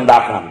ഊഷ്മളത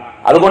ഉണ്ടാക്കണം.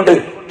 അതുകൊണ്ട്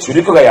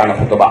ചുരുക്കുകയാണ്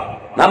ഖുതുബ.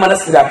 നാം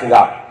മനസ്സിലാക്കുക,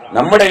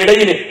 നമ്മുടെ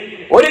ഇടയിൽ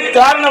ഒരു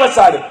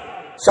കാരണവശാലും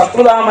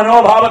ശത്രുതാ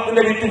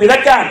മനോഭാവത്തിന്റെ വിത്ത്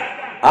വിതയ്ക്കാൻ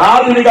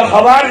ആധുനിക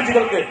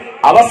ഖവാരിജുകൾക്ക്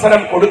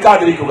അവസരം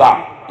കൊടുക്കാതിരിക്കുക.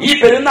 ഈ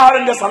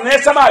പെരുന്നാളിന്റെ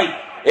സന്ദേശമായി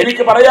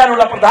എനിക്ക്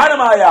പറയാനുള്ള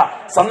പ്രധാനമായ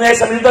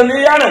സന്ദേശം ഇത്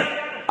തന്നെയാണ്.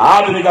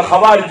 ആധുനിക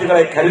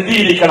ഖവാരിജുകളെ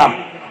കരുതിയിരിക്കണം.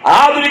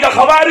 ആധുനിക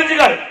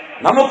ഖവാരിജുകൾ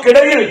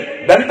നമുക്കിടയിൽ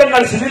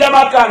ബന്ധങ്ങൾ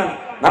ശിഥിലമാക്കാനും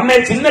നമ്മെ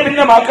ഛിന്ന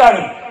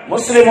ഭിന്നമാക്കാനും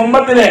മുസ്ലിം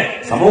ഉമ്മത്തിനെ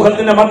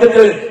സമൂഹത്തിന്റെ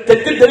മധ്യത്തിൽ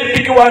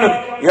തെറ്റിദ്ധരിപ്പിക്കുവാനും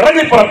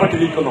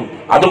ഇറങ്ങിപ്പുറപ്പെട്ടിരിക്കുന്നു.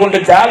 അതുകൊണ്ട്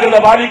ജാഗ്രത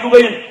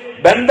പാലിക്കുകയും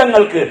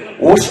ബന്ധങ്ങൾക്ക്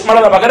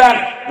ഊഷ്മളത പകരാൻ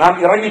നാം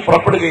ഇറങ്ങി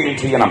പുറപ്പെടുകയും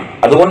ചെയ്യണം.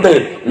 അതുകൊണ്ട്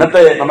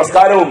ഇന്നത്തെ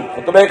നമസ്കാരവും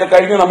ഖുതുബയൊക്കെ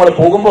കഴിഞ്ഞ് നമ്മൾ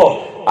പോകുമ്പോ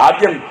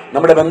ആദ്യം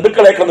നമ്മുടെ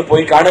ബന്ധുക്കളെയൊക്കെ ഒന്ന്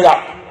പോയി കാണുക.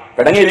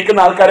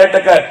 പിണങ്ങിയിരിക്കുന്ന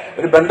ആൾക്കാരായിട്ടൊക്കെ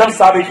ഒരു ബന്ധം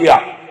സ്ഥാപിക്കുക.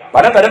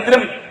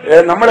 പലതരത്തിലും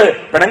നമ്മൾ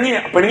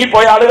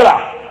പിണങ്ങിപ്പോയ ആളുകളാ.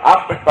 ആ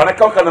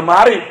പിണക്കമൊക്കെ ഒന്ന്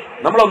മാറി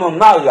നമ്മളൊന്ന്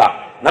ഒന്നാകുക.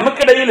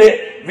 നമുക്കിടയിൽ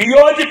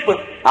വിയോജിപ്പ്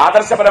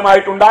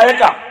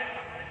ആദർശപരമായിട്ടുണ്ടായേക്കാം,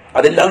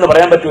 അതില്ലെന്ന്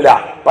പറയാൻ പറ്റൂല.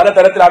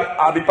 പലതരത്തിൽ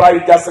അഭിപ്രായ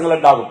വ്യത്യാസങ്ങൾ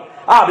ഉണ്ടാകും.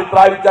 ആ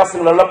അഭിപ്രായ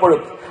വ്യത്യാസങ്ങൾ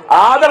ഉള്ളപ്പോഴും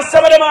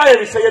ആദർശപരമായ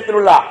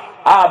വിഷയത്തിലുള്ള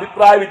ആ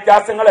അഭിപ്രായ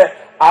വ്യത്യാസങ്ങളെ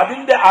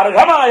അതിന്റെ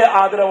അർഹമായ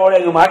ആദരവോടെ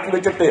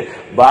മാറ്റിവെച്ചിട്ട്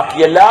ബാക്കി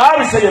എല്ലാ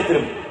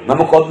വിഷയത്തിലും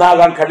നമുക്ക്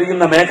ഒന്നാകാൻ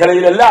കഴിയുന്ന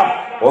മേഖലയിലെല്ലാം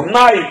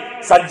ഒന്നായി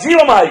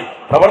സജീവമായി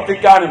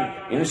പ്രവർത്തിക്കാനും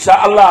ഇൻഷാ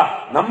അല്ലാഹ്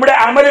നമ്മുടെ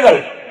അമലുകൾ,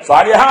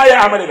 സാലിഹായ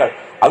അമലുകൾ,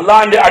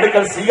 അള്ളാന്റെ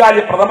അടുക്കൽ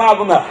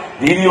സ്വീകാര്യപ്രദമാകുന്ന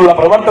രീതിയിലുള്ള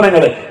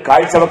പ്രവർത്തനങ്ങൾ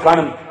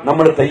കാഴ്ചവെക്കാനും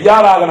നമ്മൾ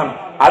തയ്യാറാകണം.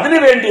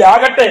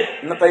 അതിനുവേണ്ടിയാകട്ടെ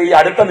ഇന്നത്തെ ഈ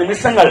അടുത്ത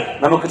നിമിഷങ്ങൾ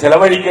നമുക്ക്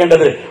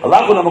ചെലവഴിക്കേണ്ടത്.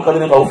 അള്ളാഹു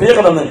നമുക്കതിന്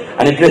തൗഫീഖ് തന്ന്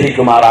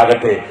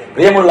അനുഗ്രഹിക്കുമാറാകട്ടെ.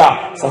 പ്രിയമുള്ള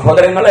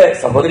സഹോദരങ്ങളെ,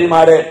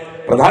 സഹോദരിമാരെ,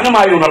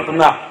 പ്രധാനമായി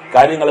ഉണർത്തുന്ന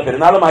കാര്യങ്ങൾ,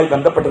 പെരുന്നാളുമായി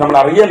ബന്ധപ്പെട്ട് നമ്മൾ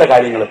അറിയേണ്ട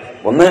കാര്യങ്ങൾ.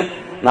 ഒന്ന്,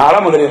 നാളെ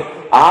മുതൽ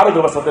 6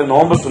 ദിവസത്തെ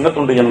നോമ്പ്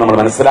സുന്നത്തുണ്ട് എന്ന് നമ്മൾ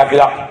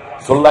മനസ്സിലാക്കുക.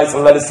 റസൂലുള്ളാഹി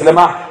സ്വല്ലല്ലാഹു അലൈഹി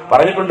വസല്ലമ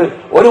പറഞ്ഞിട്ടുണ്ട്,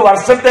 ഒരു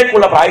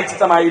വർഷത്തേക്കുള്ള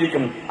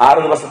പ്രായശ്ചിത്തമായിരിക്കും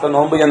 6 ദിവസത്തെ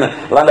നോമ്പ് എന്ന്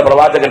അല്ലാഹുവിന്റെ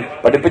പ്രവാചകൻ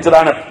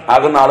പഠിപ്പിച്ചതാണ്.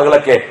 ആകുന്ന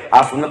ആളുകളൊക്കെ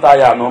ആ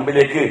സുന്നത്തായ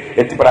നോമ്പിലേക്ക്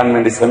എത്തിപ്പെടാൻ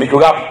വേണ്ടി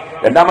ശ്രമിക്കുക.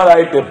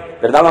 രണ്ടാമതായിട്ട്,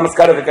 പെരുന്നാൾ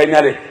നമസ്കാരമൊക്കെ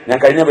കഴിഞ്ഞാൽ, ഞാൻ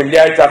കഴിഞ്ഞ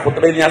വെള്ളിയാഴ്ച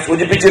ഖുത്ബയിൽ ഞാൻ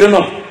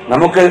സൂചിപ്പിച്ചിരുന്നു,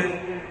 നമുക്ക്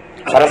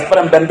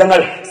പരസ്പരം ബന്ധങ്ങൾ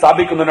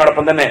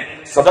സ്ഥാപിക്കുന്നതിനോടൊപ്പം തന്നെ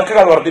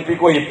സദഖകൾ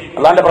വർദ്ധിപ്പിക്കുകയും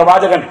അള്ളാന്റെ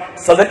പ്രവാചകൻ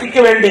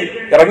സദഖയ്ക്ക് വേണ്ടി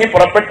ഇറങ്ങി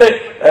പുറപ്പെട്ട്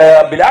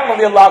ബിലാൽ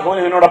റളിയല്ലാഹു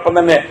അൻഹുവിനോടൊപ്പം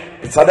തന്നെ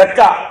സദഖ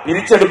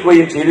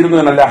പിരിച്ചെടുക്കുകയും ചെയ്തിരുന്നു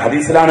എന്നല്ല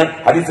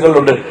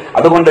ഹദീസുകളിലുണ്ട്.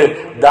 അതുകൊണ്ട്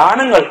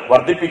ദാനങ്ങൾ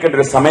വർദ്ധിപ്പിക്കേണ്ട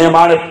ഒരു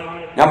സമയമാണ്.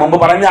 ഞാൻ മുമ്പ്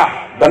പറഞ്ഞ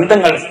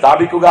ബന്ധങ്ങൾ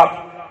സ്ഥാപിക്കുക.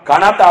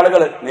 കാണാത്ത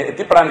ആളുകൾ,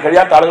 എത്തിപ്പെടാൻ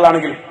കഴിയാത്ത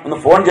ആളുകളാണെങ്കിൽ ഒന്ന്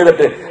ഫോൺ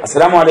ചെയ്തിട്ട്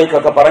അസ്സലാമു അലൈക്കും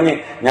ഒക്കെ പറഞ്ഞ്,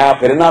 ഞാൻ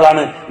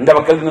പെരുന്നാളാണ്, എന്റെ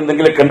പക്കൽ നിന്ന്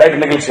എന്തെങ്കിലും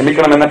ഉണ്ടായിട്ടുണ്ടെങ്കിൽ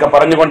ക്ഷമിക്കണം എന്നൊക്കെ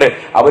പറഞ്ഞുകൊണ്ട്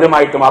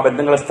അവരുമായിട്ടും ആ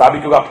ബന്ധങ്ങൾ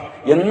സ്ഥാപിക്കുക.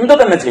 എന്ത്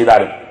തന്നെ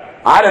ചെയ്താലും,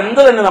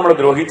 ആരെന്ത് തന്നെ നമ്മൾ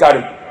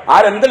ദ്രോഹിച്ചാലും,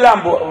 ആരെന്തെല്ലാം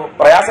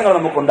പ്രയാസങ്ങൾ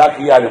നമുക്ക്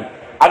ഉണ്ടാക്കിയാലും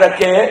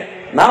അതൊക്കെ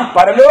നാം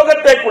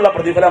പരലോകത്തേക്കുള്ള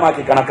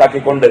പ്രതിഫലമാക്കി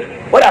കണക്കാക്കിക്കൊണ്ട്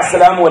ഒരു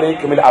അസ്സലാമു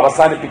അലൈക്കുമിൽ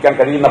അവസാനിപ്പിക്കാൻ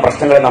കഴിയുന്ന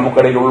പ്രശ്നങ്ങളെ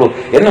നമുക്കിടയിലുള്ളൂ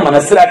എന്ന്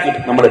മനസ്സിലാക്കി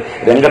നമ്മൾ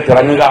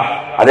രംഗത്തിറങ്ങുക.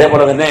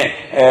 അതേപോലെ തന്നെ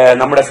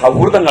നമ്മുടെ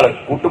സൗഹൃദങ്ങൾ,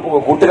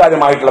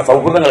 കൂട്ടുകാരുമായിട്ടുള്ള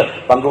സൗഹൃദങ്ങൾ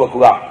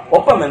പങ്കുവെക്കുക.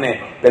 ഒപ്പം തന്നെ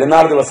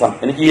പെരുന്നാൾ ദിവസം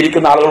എനിക്ക് ഈ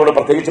ഇരിക്കുന്ന ആളുകളോട്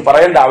പ്രത്യേകിച്ച്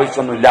പറയേണ്ട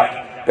ആവശ്യമൊന്നുമില്ല.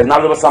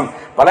 പെരുന്നാൾ ദിവസം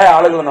പല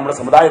ആളുകളും, നമ്മുടെ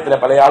സമുദായത്തിലെ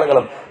പല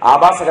ആളുകളും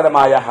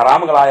ആഭാസകരമായ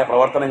ഹറാമുകളായ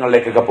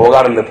പ്രവർത്തനങ്ങളിലേക്കൊക്കെ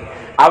പോകാറുണ്ട്.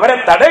 അവരെ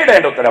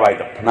തടയിടേണ്ട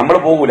ഉത്തരവാദിത്തം നമ്മൾ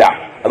പോകൂല.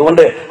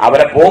 അതുകൊണ്ട്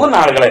അവരെ പോകുന്ന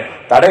ആളുകളെ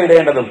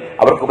തടയിടേണ്ടതും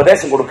അവർക്ക്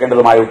ഉപദേശം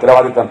കൊടുക്കേണ്ടതുമായ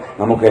ഉത്തരവാദിത്തം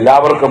നമുക്ക്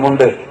എല്ലാവർക്കും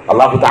ഉണ്ട്.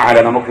 അല്ലാഹു തആല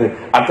നമുക്ക്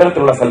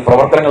അത്തരത്തിലുള്ള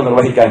സൽപ്രവർത്തനങ്ങൾ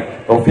നിർവഹിക്കാൻ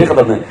തൗഫീഖ്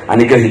തന്ന്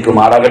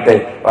അനുഗ്രഹിക്കുമാറാകട്ടെ.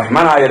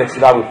 റഹ്മാനായ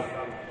രക്ഷിതാവ്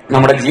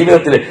നമ്മുടെ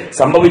ജീവിതത്തിൽ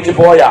സംഭവിച്ചു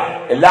പോയ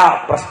എല്ലാ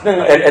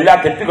പ്രശ്നങ്ങളും, എല്ലാ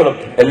തെറ്റുകളും,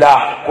 എല്ലാ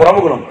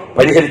കുറവുകളും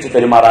പരിഹരിച്ചു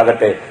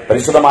തരുമാറാകട്ടെ.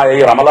 പരിശുദ്ധമായ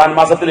ഈ റമദാൻ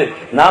മാസത്തിൽ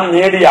നാം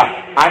നേടിയ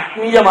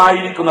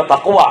ആത്മീയമായിരിക്കുന്ന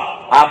തഖ്വ,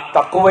 ആ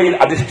തഖ്വയിൽ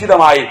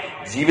അധിഷ്ഠിതമായി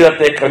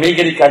ജീവിതത്തെ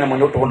ക്രമീകരിക്കാനും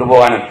മുന്നോട്ട്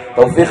കൊണ്ടുപോകാനും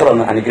തൗഫീഖ്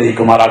തന്ന്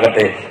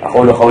അനുഗ്രഹിക്കുമാറാകട്ടെ.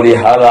 അഖൂലു ഖൗലി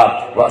ഹാദാ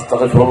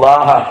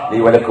വഅസ്തഗ്ഫിറുല്ലാഹ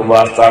ലി വലക്കും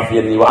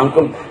വഅസ്തഗ്ഫിറുനി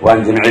വഅൻകും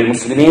വഅൻ ജമീഇൽ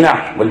മുസ്ലിമീന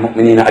വൽ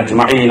മുഅ്മിനീന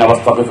അജ്മഈന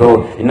വഅസ്തഗ്ഫിറു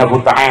ഇന്നഹു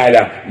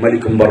തആല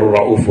മലികുൻ ബർറൂർ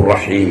റഊഫുർ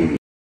റഹീം.